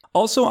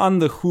 Also on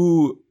the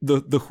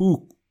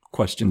who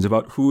questions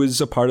about who is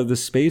a part of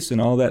this space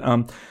and all that.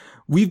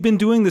 We've been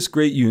doing this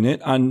great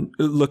unit on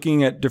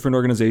looking at different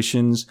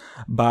organizations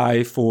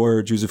by,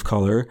 for Jews of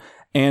color.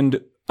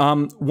 And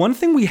one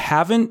thing we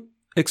haven't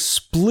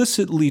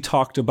explicitly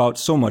talked about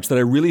so much that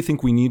I really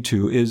think we need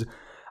to is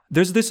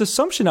there's this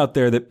assumption out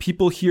there that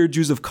people hear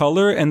Jews of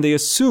color and they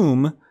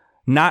assume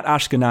not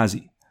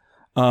Ashkenazi.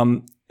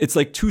 It's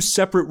like two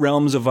separate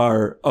realms of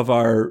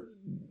our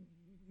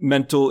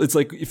mental, it's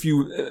like if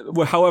you,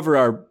 however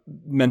our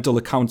mental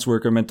accounts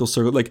work or mental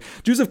circle, like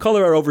Jews of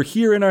color are over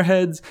here in our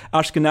heads,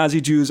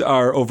 Ashkenazi Jews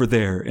are over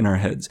there in our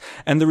heads.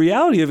 And the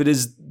reality of it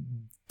is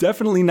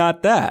definitely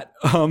not that.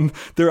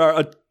 There are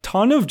a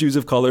ton of Jews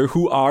of color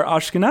who are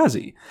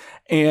Ashkenazi.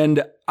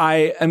 And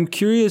I am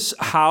curious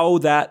how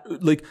that,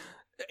 like,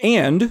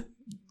 and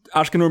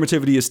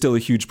Ashkenormativity is still a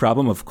huge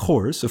problem, of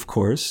course.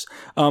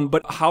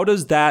 But how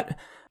does that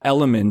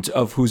element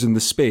of who's in the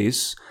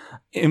space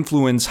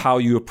influence how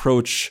you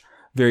approach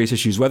various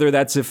issues, whether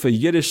that's if a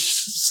Yiddish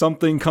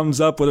something comes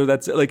up, whether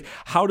that's like,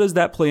 how does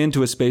that play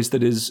into a space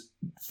that is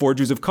for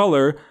Jews of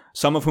color,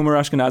 some of whom are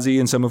Ashkenazi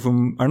and some of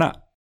whom are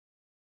not?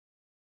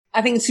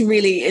 I think it's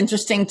really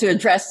interesting to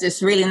address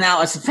this really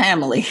now as a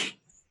family,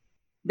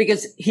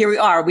 because here we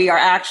are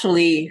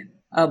actually,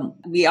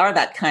 we are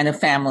that kind of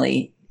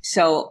family.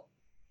 So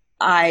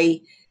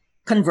I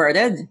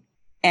converted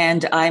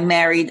and I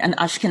married an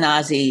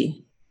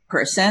Ashkenazi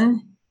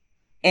person.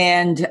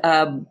 And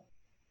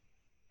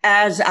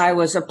as I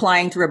was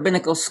applying to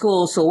rabbinical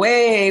school, so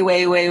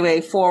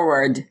way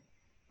forward,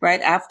 right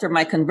after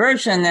my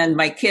conversion and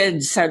my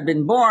kids had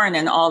been born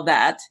and all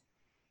that,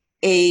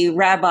 a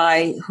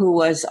rabbi who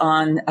was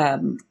on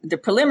the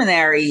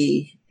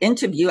preliminary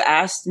interview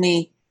asked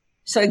me,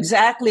 so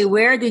exactly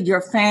where did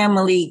your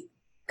family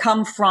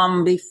come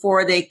from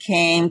before they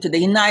came to the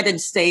United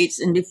States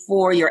and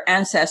before your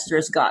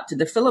ancestors got to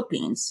the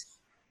Philippines?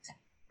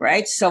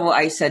 Right? So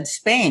I said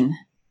Spain.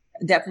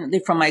 Definitely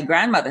from my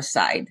grandmother's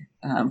side,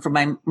 from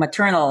my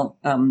maternal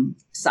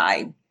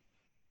side.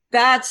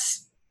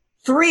 That's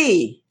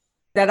 3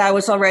 that I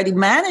was already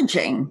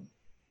managing.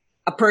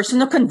 A person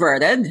who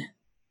converted,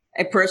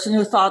 a person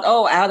who thought,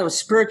 oh, out of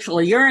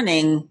spiritual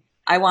yearning,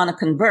 I want to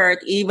convert,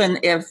 even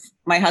if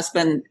my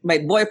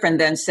boyfriend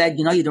then said,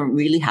 you don't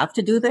really have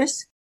to do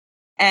this.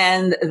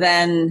 And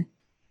then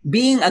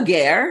being a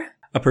ger.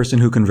 A person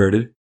who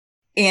converted.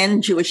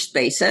 In Jewish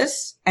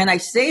spaces. And I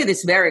say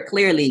this very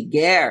clearly,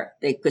 ger,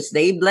 because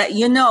they let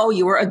you know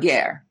you were a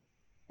ger.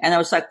 And I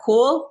was like,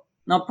 cool,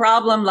 no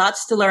problem,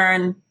 lots to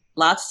learn,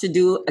 lots to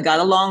do. I got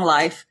a long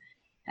life.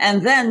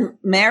 And then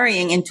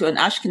marrying into an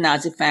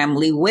Ashkenazi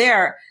family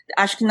where the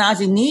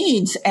Ashkenazi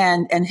needs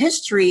and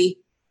history,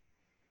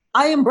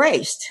 I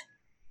embraced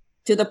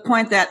to the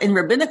point that in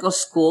rabbinical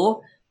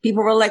school,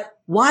 people were like,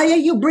 why are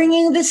you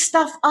bringing this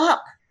stuff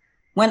up?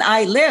 When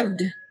I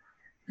lived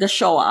the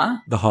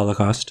Shoah, the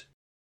Holocaust,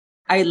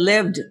 I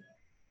lived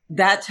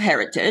that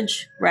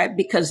heritage, right,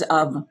 because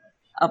of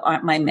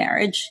my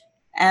marriage.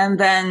 And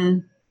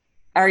then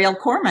Ariel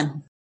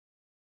Korman.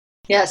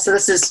 Yeah, so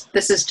this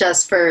is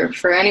just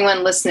for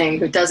anyone listening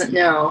who doesn't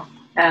know,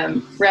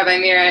 Rabbi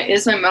Mira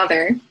is my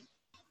mother.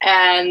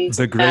 And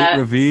the great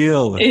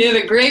reveal. Yeah,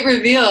 the great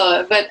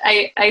reveal. But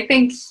I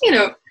think,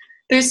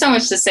 there's so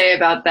much to say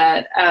about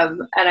that.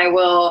 And I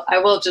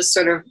will just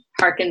sort of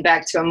harken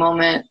back to a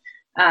moment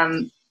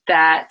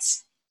that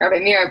Rabbi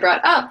Mira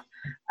brought up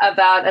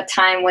about a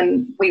time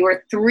when we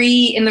were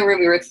 3 in the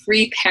room. We were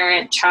 3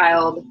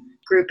 parent-child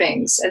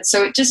groupings. And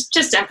so it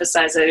just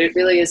emphasized that it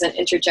really is an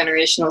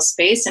intergenerational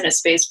space and a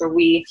space where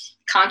we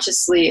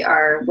consciously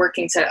are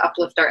working to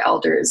uplift our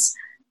elders.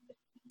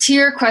 To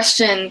your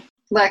question,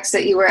 Lex,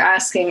 that you were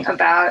asking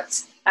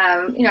about,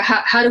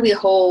 how do we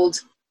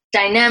hold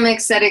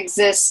dynamics that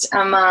exist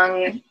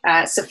among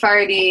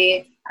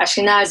Sephardi,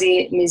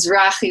 Ashkenazi,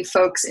 Mizrahi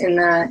folks in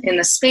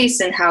the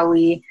space and how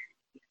we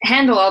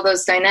handle all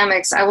those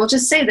dynamics? I will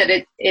just say that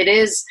it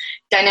is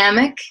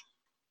dynamic.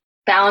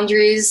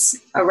 Boundaries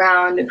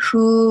around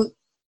who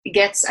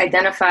gets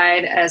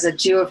identified as a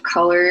Jew of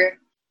color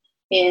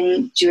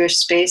in Jewish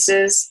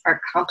spaces are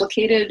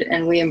complicated,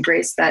 and we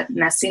embrace that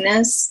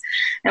messiness.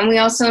 And we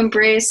also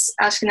embrace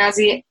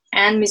Ashkenazi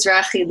and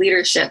Mizrahi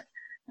leadership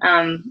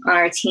on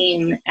our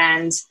team.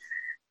 And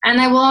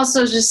I will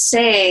also just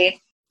say,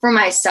 for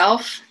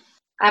myself,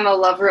 I'm a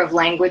lover of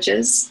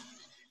languages.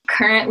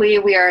 Currently,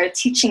 we are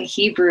teaching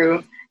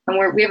Hebrew,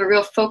 and we have a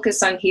real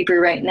focus on Hebrew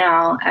right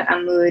now at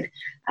Amud.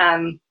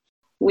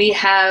 We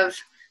have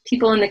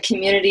people in the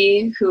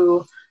community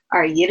who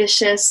are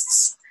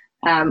Yiddishists,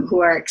 who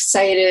are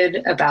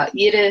excited about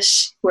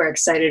Yiddish, who are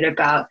excited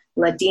about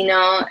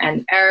Ladino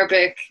and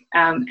Arabic.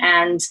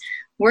 And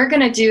we're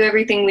going to do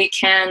everything we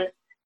can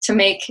to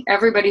make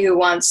everybody who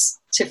wants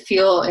to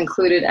feel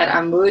included at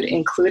Amud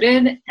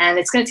included. And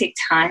it's going to take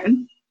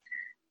time.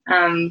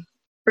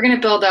 We're going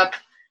to build up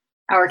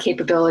our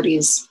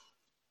capabilities.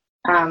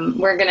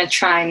 We're going to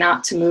try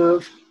not to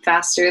move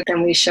faster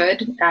than we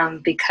should,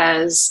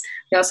 because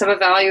we also have a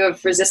value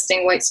of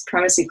resisting white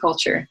supremacy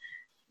culture,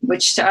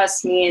 which to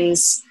us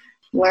means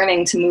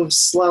learning to move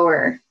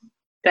slower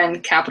than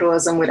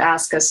capitalism would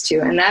ask us to.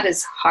 And that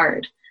is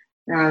hard.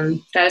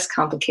 That is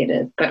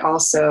complicated, but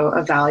also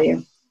a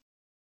value.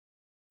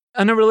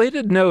 On a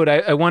related note,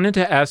 I wanted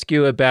to ask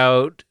you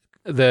about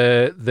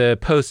the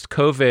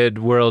post-COVID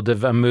world of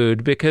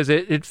Amud, because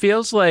it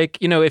feels like,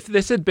 if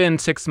this had been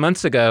 6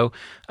 months ago,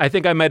 I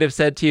think I might have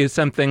said to you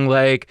something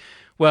like,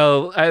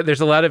 well,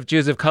 there's a lot of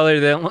Jews of color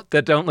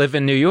that don't live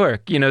in New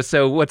York,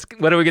 so what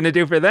are we going to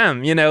do for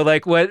them?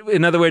 What,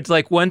 in other words,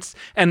 once,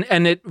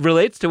 and it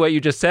relates to what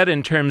you just said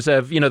in terms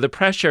of, the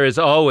pressure is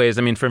always,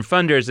 from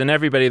funders and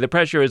everybody, the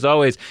pressure is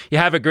always, you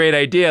have a great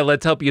idea,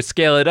 let's help you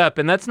scale it up.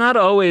 And that's not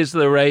always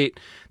the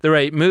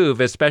right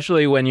move,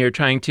 especially when you're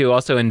trying to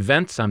also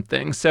invent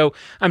something. So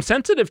I'm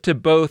sensitive to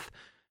both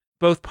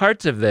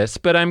parts of this,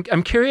 but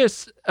I'm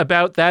curious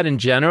about that in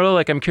general.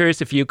 I'm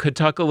curious if you could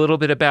talk a little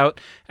bit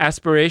about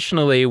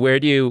aspirationally, where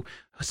do you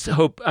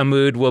hope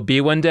Amud will be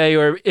one day,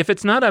 or if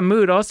it's not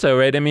Amud also,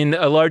 right?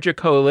 A larger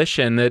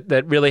coalition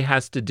that really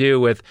has to do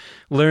with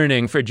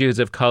learning for Jews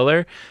of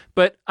color.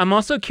 But I'm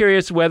also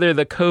curious whether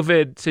the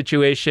COVID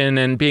situation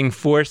and being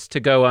forced to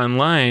go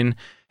online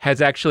has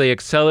actually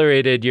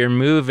accelerated your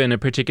move in a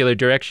particular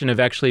direction of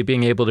actually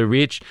being able to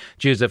reach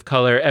Jews of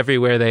color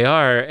everywhere they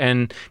are,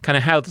 and kind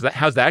of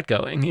how's that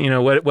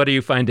going? What are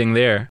you finding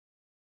there?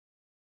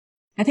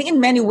 I think in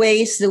many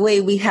ways, the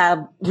way we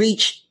have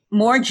reached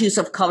more Jews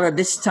of color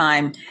this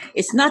time,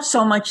 it's not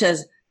so much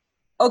as,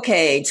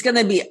 okay, it's going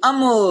to be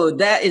Amud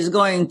that is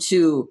going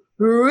to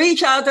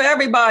reach out to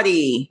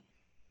everybody,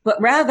 but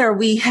rather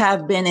we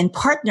have been in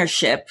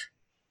partnership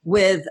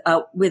with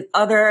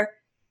other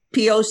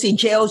POC,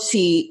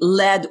 JOC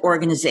led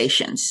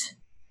organizations.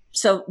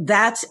 So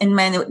that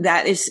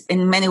is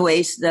in many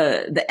ways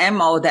the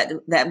MO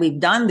that we've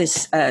done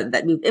this,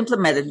 that we've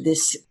implemented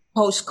this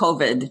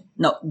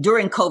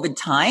during COVID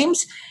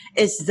times,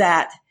 is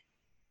that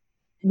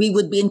we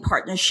would be in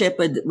partnership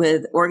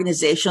with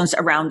organizations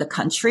around the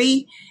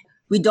country.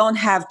 We don't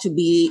have to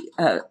be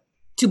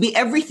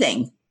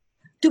everything,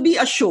 to be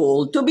a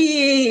shul, to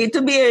be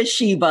a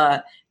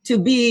shiva, to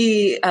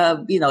be,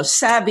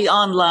 savvy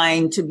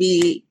online, to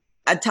be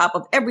on top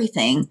of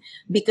everything,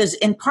 because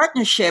in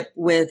partnership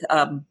with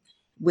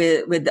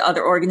the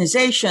other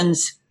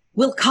organizations,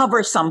 we'll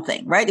cover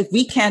something, right? If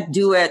we can't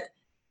do it,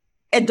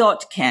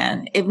 EDOT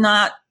can. If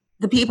not,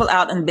 the people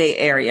out in the Bay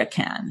Area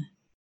can.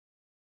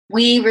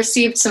 We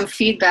received some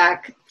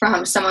feedback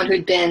from someone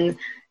who'd been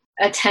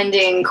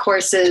attending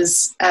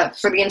courses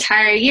for the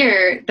entire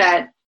year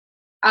that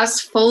us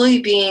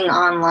fully being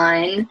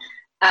online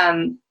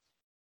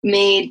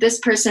made this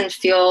person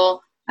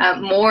feel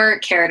more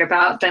cared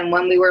about than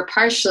when we were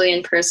partially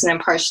in person and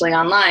partially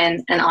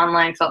online, and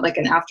online felt like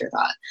an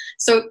afterthought.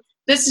 So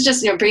this is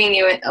just bringing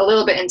you a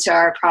little bit into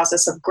our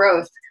process of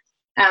growth.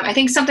 I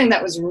think something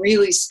that was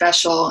really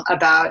special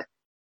about,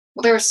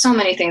 well, there were so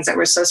many things that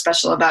were so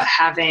special about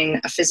having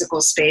a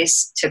physical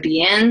space to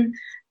be in.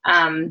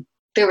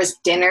 There was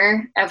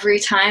dinner every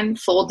time,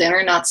 full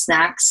dinner, not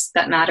snacks.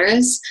 That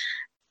matters.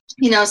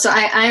 So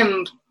I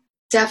am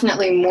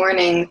definitely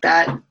mourning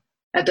that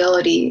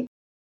ability,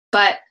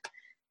 but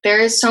there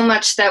is so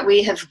much that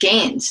we have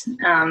gained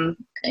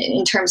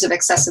in terms of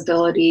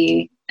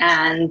accessibility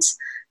and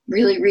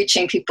really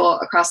reaching people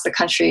across the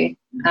country,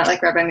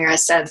 like Rabbi Mira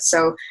said.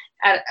 So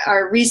at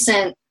our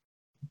recent,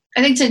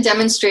 I think, to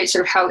demonstrate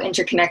sort of how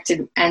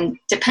interconnected and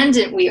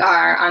dependent we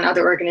are on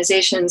other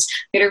organizations,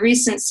 we had a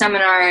recent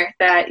seminar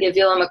that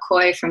Yavila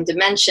McCoy from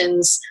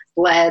Dimensions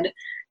led.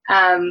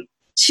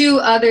 Two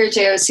other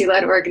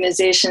JOC-led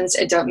organizations,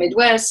 Adult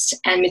Midwest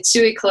and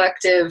Mitsui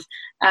Collective,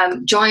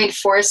 joined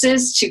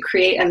forces to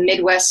create a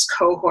Midwest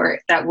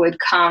cohort that would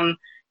come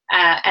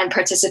and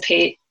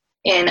participate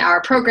in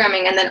our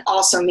programming and then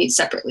also meet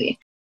separately.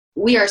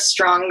 We are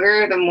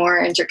stronger the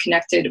more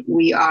interconnected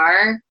we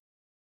are.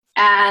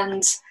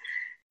 And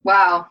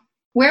wow,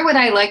 where would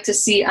I like to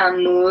see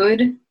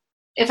Amud?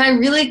 If I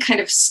really kind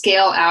of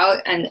scale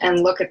out and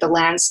look at the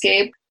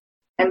landscape,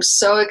 I'm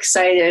so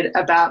excited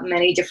about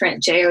many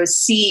different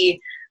JOC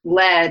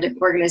led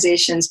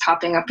organizations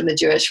popping up in the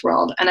Jewish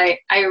world. And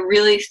I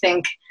really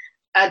think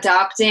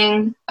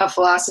adopting a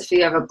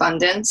philosophy of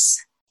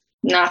abundance,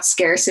 not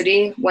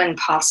scarcity when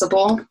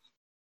possible.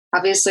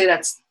 Obviously,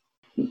 that's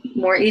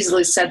more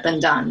easily said than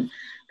done.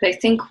 But I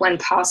think when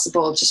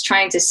possible, just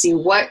trying to see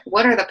what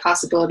are the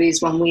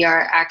possibilities when we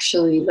are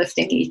actually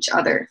lifting each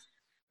other.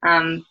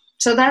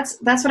 So that's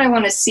what I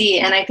want to see.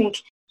 And I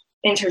think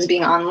in terms of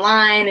being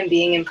online and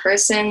being in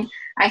person,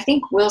 I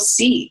think we'll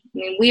see. I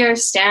mean, we are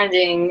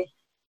standing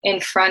in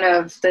front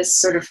of this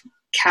sort of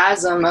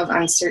chasm of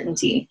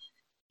uncertainty.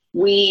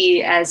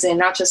 We, as in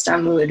not just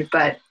Amud,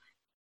 but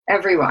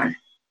everyone.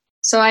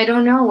 So I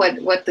don't know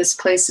what this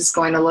place is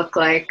going to look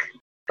like.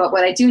 But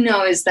what I do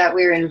know is that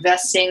we're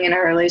investing in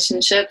our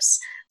relationships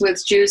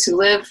with Jews who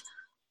live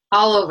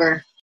all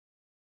over.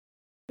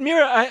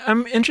 Mira,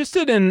 I'm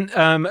interested in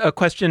a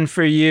question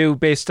for you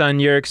based on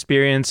your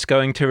experience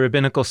going to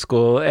rabbinical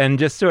school and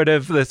just sort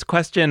of this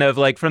question of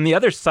like from the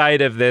other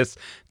side of this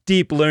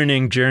deep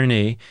learning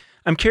journey.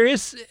 I'm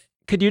curious,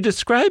 could you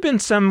describe in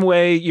some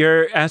way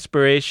your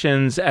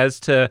aspirations as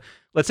to,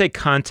 let's say,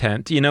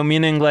 content,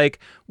 meaning like,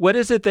 what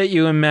is it that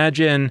you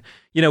imagine,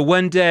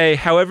 one day,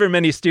 however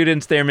many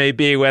students there may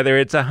be, whether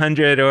it's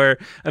 100 or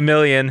 1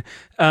 million,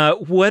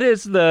 what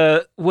is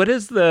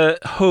the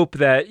hope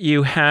that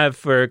you have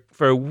for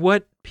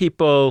what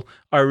people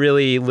are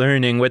really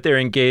learning, what they're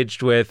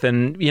engaged with?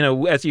 And,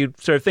 as you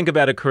sort of think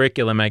about a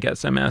curriculum, I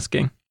guess I'm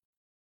asking.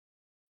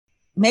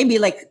 Maybe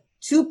like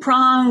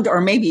two-pronged or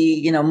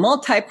maybe,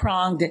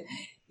 multi-pronged.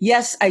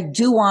 Yes, I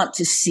do want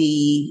to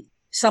see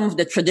some of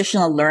the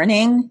traditional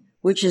learning,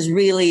 which is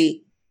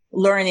really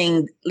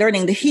learning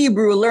the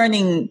Hebrew,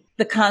 learning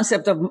the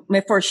concept of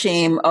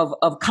meforshim,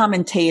 of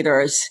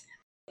commentators,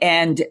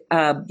 and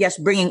yes,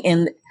 bringing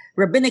in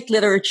rabbinic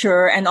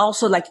literature, and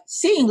also like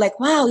seeing like,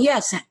 wow,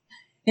 yes,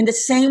 in the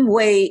same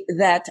way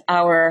that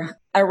our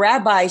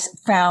rabbis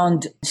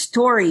found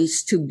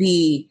stories to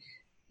be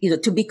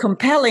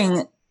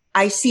compelling,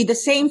 I see the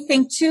same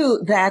thing too,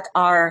 that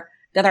our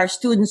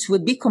students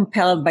would be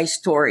compelled by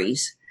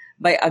stories,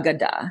 by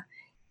Agadah.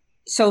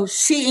 So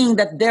seeing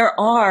that there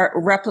are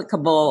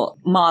replicable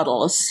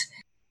models,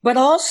 but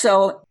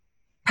also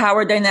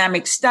power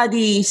dynamic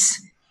studies.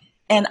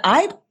 And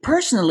I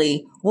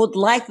personally would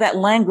like that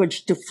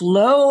language to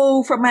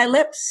flow from my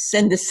lips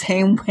in the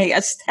same way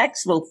as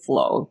text will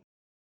flow.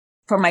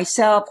 For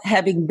myself,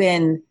 having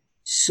been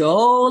so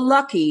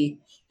lucky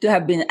to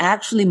have been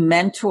actually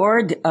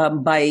mentored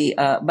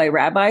by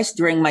rabbis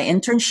during my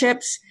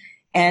internships,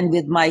 and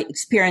with my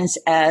experience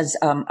as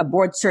a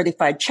board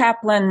certified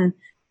chaplain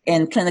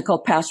in clinical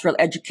pastoral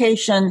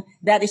education,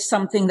 that is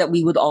something that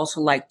we would also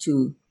like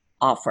to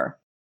offer.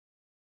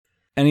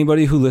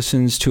 Anybody who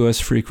listens to us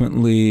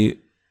frequently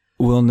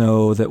will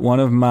know that one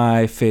of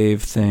my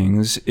fave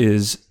things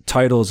is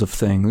titles of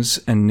things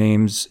and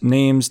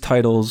names,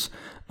 titles,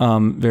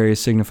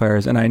 various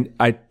signifiers. And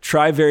I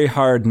try very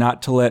hard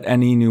not to let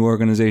any new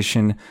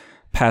organization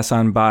pass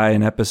on by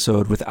an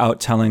episode without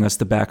telling us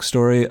the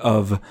backstory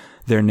of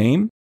their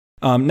name.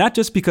 Not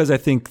just because I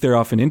think they're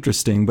often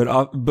interesting,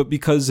 but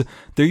because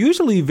they're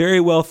usually very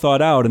well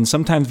thought out and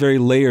sometimes very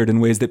layered in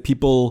ways that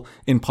people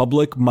in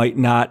public might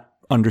not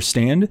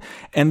understand.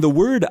 And the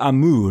word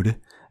Amud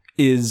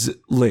is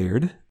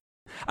layered.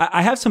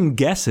 I have some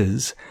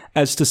guesses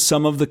as to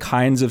some of the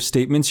kinds of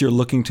statements you're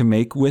looking to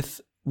make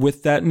with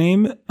that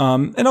name,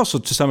 and also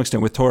to some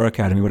extent with Torah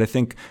Academy, but I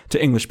think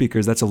to English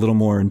speakers, that's a little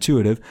more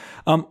intuitive.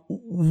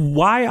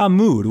 Why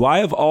Amud? Why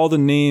of all the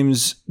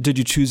names did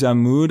you choose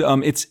Amud?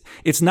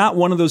 It's not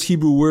one of those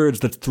Hebrew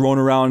words that's thrown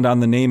around on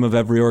the name of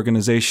every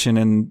organization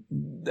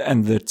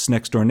and its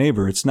next door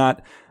neighbor. It's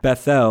not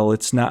Bethel.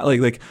 It's not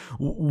like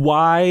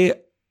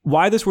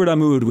why this word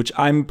Amud, which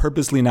I'm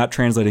purposely not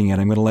translating yet.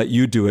 I'm going to let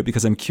you do it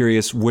because I'm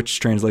curious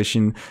which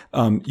translation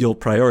you'll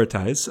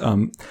prioritize.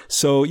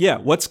 So yeah,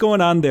 what's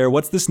going on there?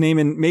 What's this name?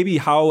 And maybe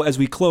how, as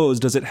we close,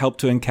 does it help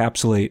to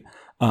encapsulate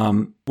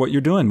what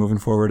you're doing moving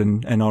forward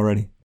and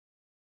already?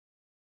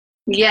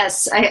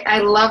 Yes, I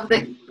love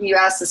that you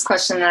asked this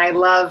question, and I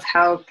love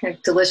how kind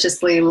of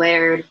deliciously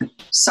layered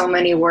so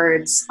many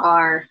words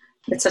are.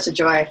 It's such a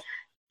joy.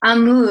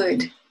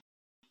 Amud.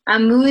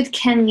 Amud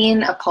can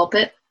mean a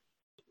pulpit.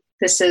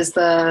 This is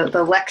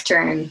the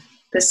lectern.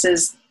 This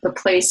is the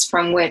place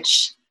from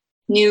which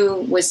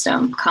new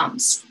wisdom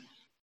comes.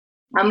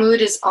 Amud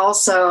is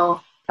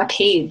also a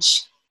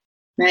page,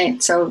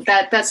 right? So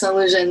that's an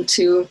allusion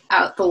to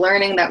the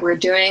learning that we're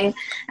doing,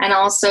 and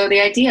also the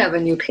idea of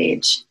a new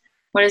page.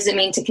 What does it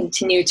mean to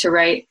continue to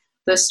write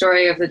the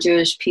story of the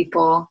Jewish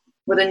people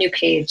with a new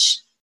page?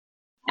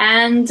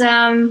 And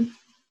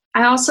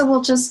I also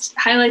will just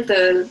highlight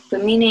the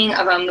meaning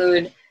of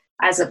Amud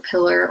as a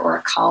pillar or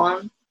a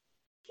column.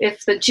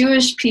 If the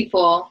Jewish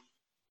people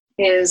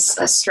is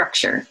a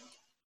structure,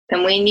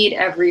 then we need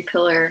every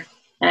pillar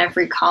and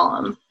every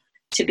column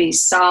to be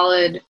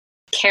solid,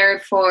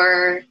 cared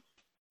for,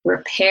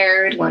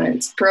 repaired when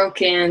it's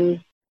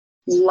broken,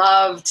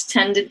 loved,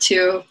 tended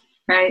to,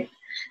 right?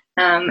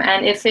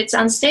 And if it's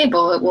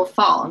unstable, it will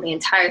fall and the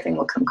entire thing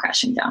will come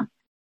crashing down.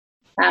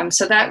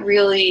 So that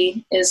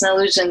really is an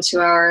allusion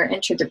to our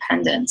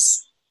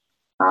interdependence.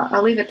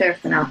 I'll leave it there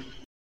for now.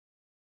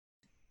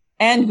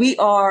 And we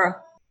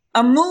are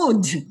a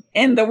mood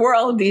in the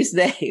world these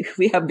days.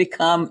 We have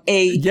become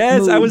a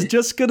Yes, mood. I was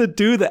just going to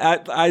do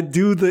that. I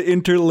do the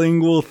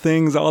interlingual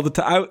things all the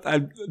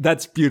time.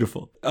 That's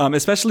beautiful.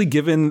 Especially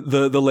given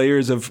the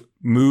layers of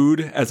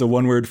mood as a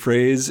one-word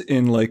phrase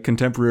in like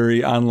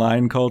contemporary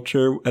online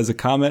culture as a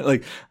comment.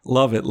 Like,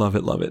 love it, love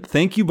it, love it.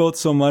 Thank you both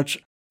so much.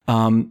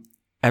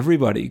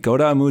 Everybody, go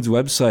to Amood's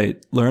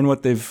website, learn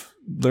what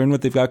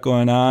they've got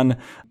going on.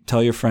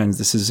 Tell your friends.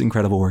 This is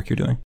incredible work you're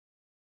doing.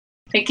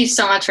 Thank you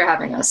so much for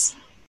having us.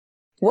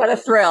 What a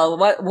thrill.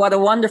 What a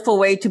wonderful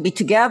way to be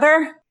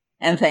together.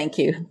 And thank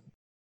you.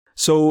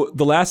 So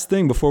the last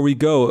thing before we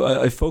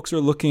go, if folks are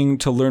looking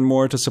to learn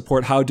more, to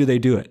support, how do they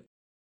do it?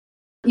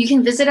 You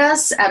can visit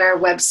us at our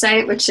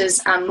website, which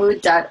is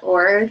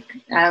amood.org.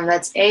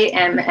 That's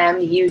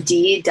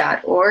AMMUD.org.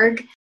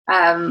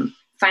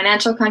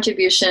 Financial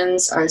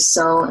contributions are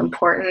so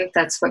important.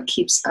 That's what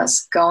keeps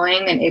us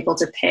going and able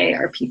to pay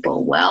our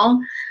people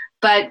well.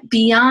 But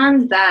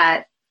beyond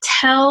that,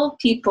 tell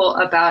people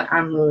about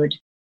Amood.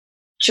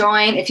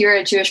 Join, if you're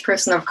a Jewish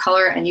person of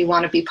color and you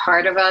want to be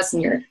part of us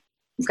and you've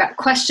got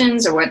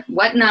questions or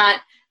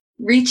whatnot,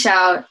 reach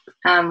out.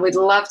 We'd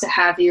love to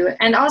have you.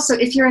 And also,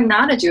 if you're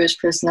not a Jewish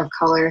person of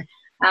color,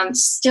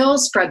 still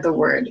spread the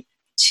word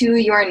to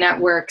your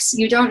networks.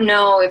 You don't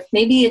know if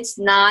maybe it's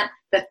not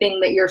the thing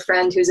that your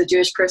friend who's a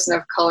Jewish person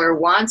of color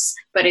wants,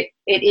 but it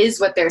is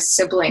what their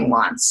sibling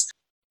wants.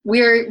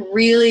 We're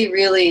really,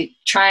 really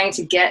trying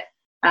to get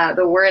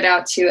the word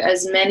out to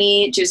as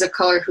many Jews of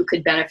color who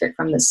could benefit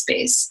from this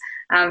space.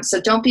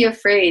 So don't be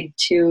afraid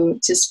to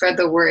spread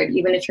the word,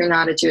 even if you're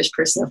not a Jewish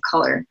person of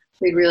color.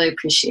 We'd really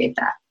appreciate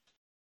that.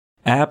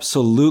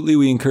 Absolutely.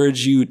 We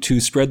encourage you to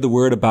spread the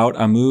word about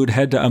Amood.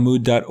 Head to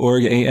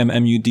amood.org,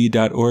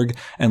 AMMUD.org,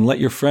 and let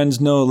your friends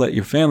know, let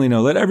your family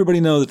know, let everybody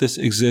know that this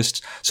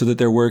exists so that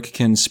their work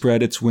can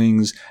spread its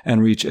wings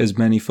and reach as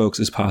many folks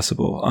as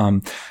possible.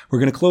 We're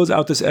going to close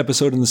out this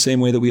episode in the same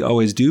way that we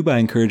always do by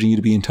encouraging you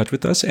to be in touch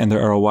with us, and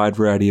there are a wide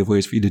variety of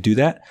ways for you to do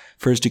that.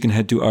 First, you can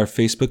head to our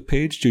Facebook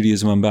page,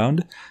 Judaism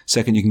Unbound.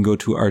 Second, you can go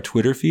to our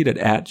Twitter feed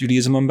at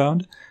Judaism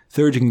Unbound.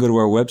 Third, you can go to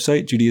our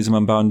website,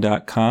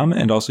 judaismunbound.com,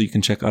 and also you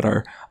can check out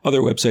our other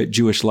website,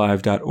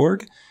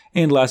 jewishlive.org.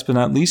 And last but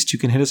not least, you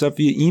can hit us up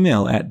via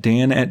email at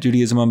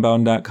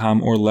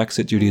dan@judaismunbound.com or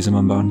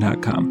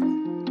lex@judaismunbound.com.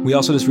 We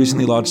also just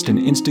recently launched an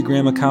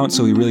Instagram account,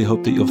 so we really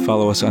hope that you'll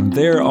follow us on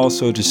there.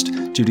 Also, just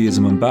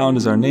Judaism Unbound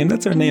is our name.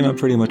 That's our name on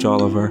pretty much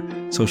all of our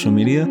social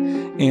media.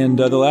 And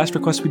the last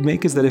request we'd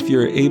make is that if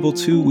you're able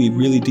to, we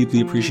really deeply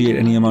appreciate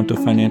any amount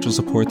of financial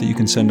support that you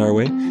can send our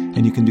way.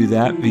 And you can do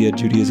that via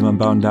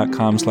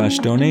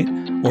judaismunbound.com/donate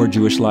or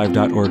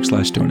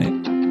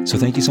jewishlive.org/donate. So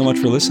thank you so much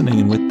for listening.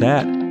 And with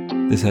that,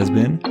 this has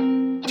been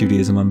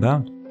Judaism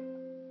Unbound.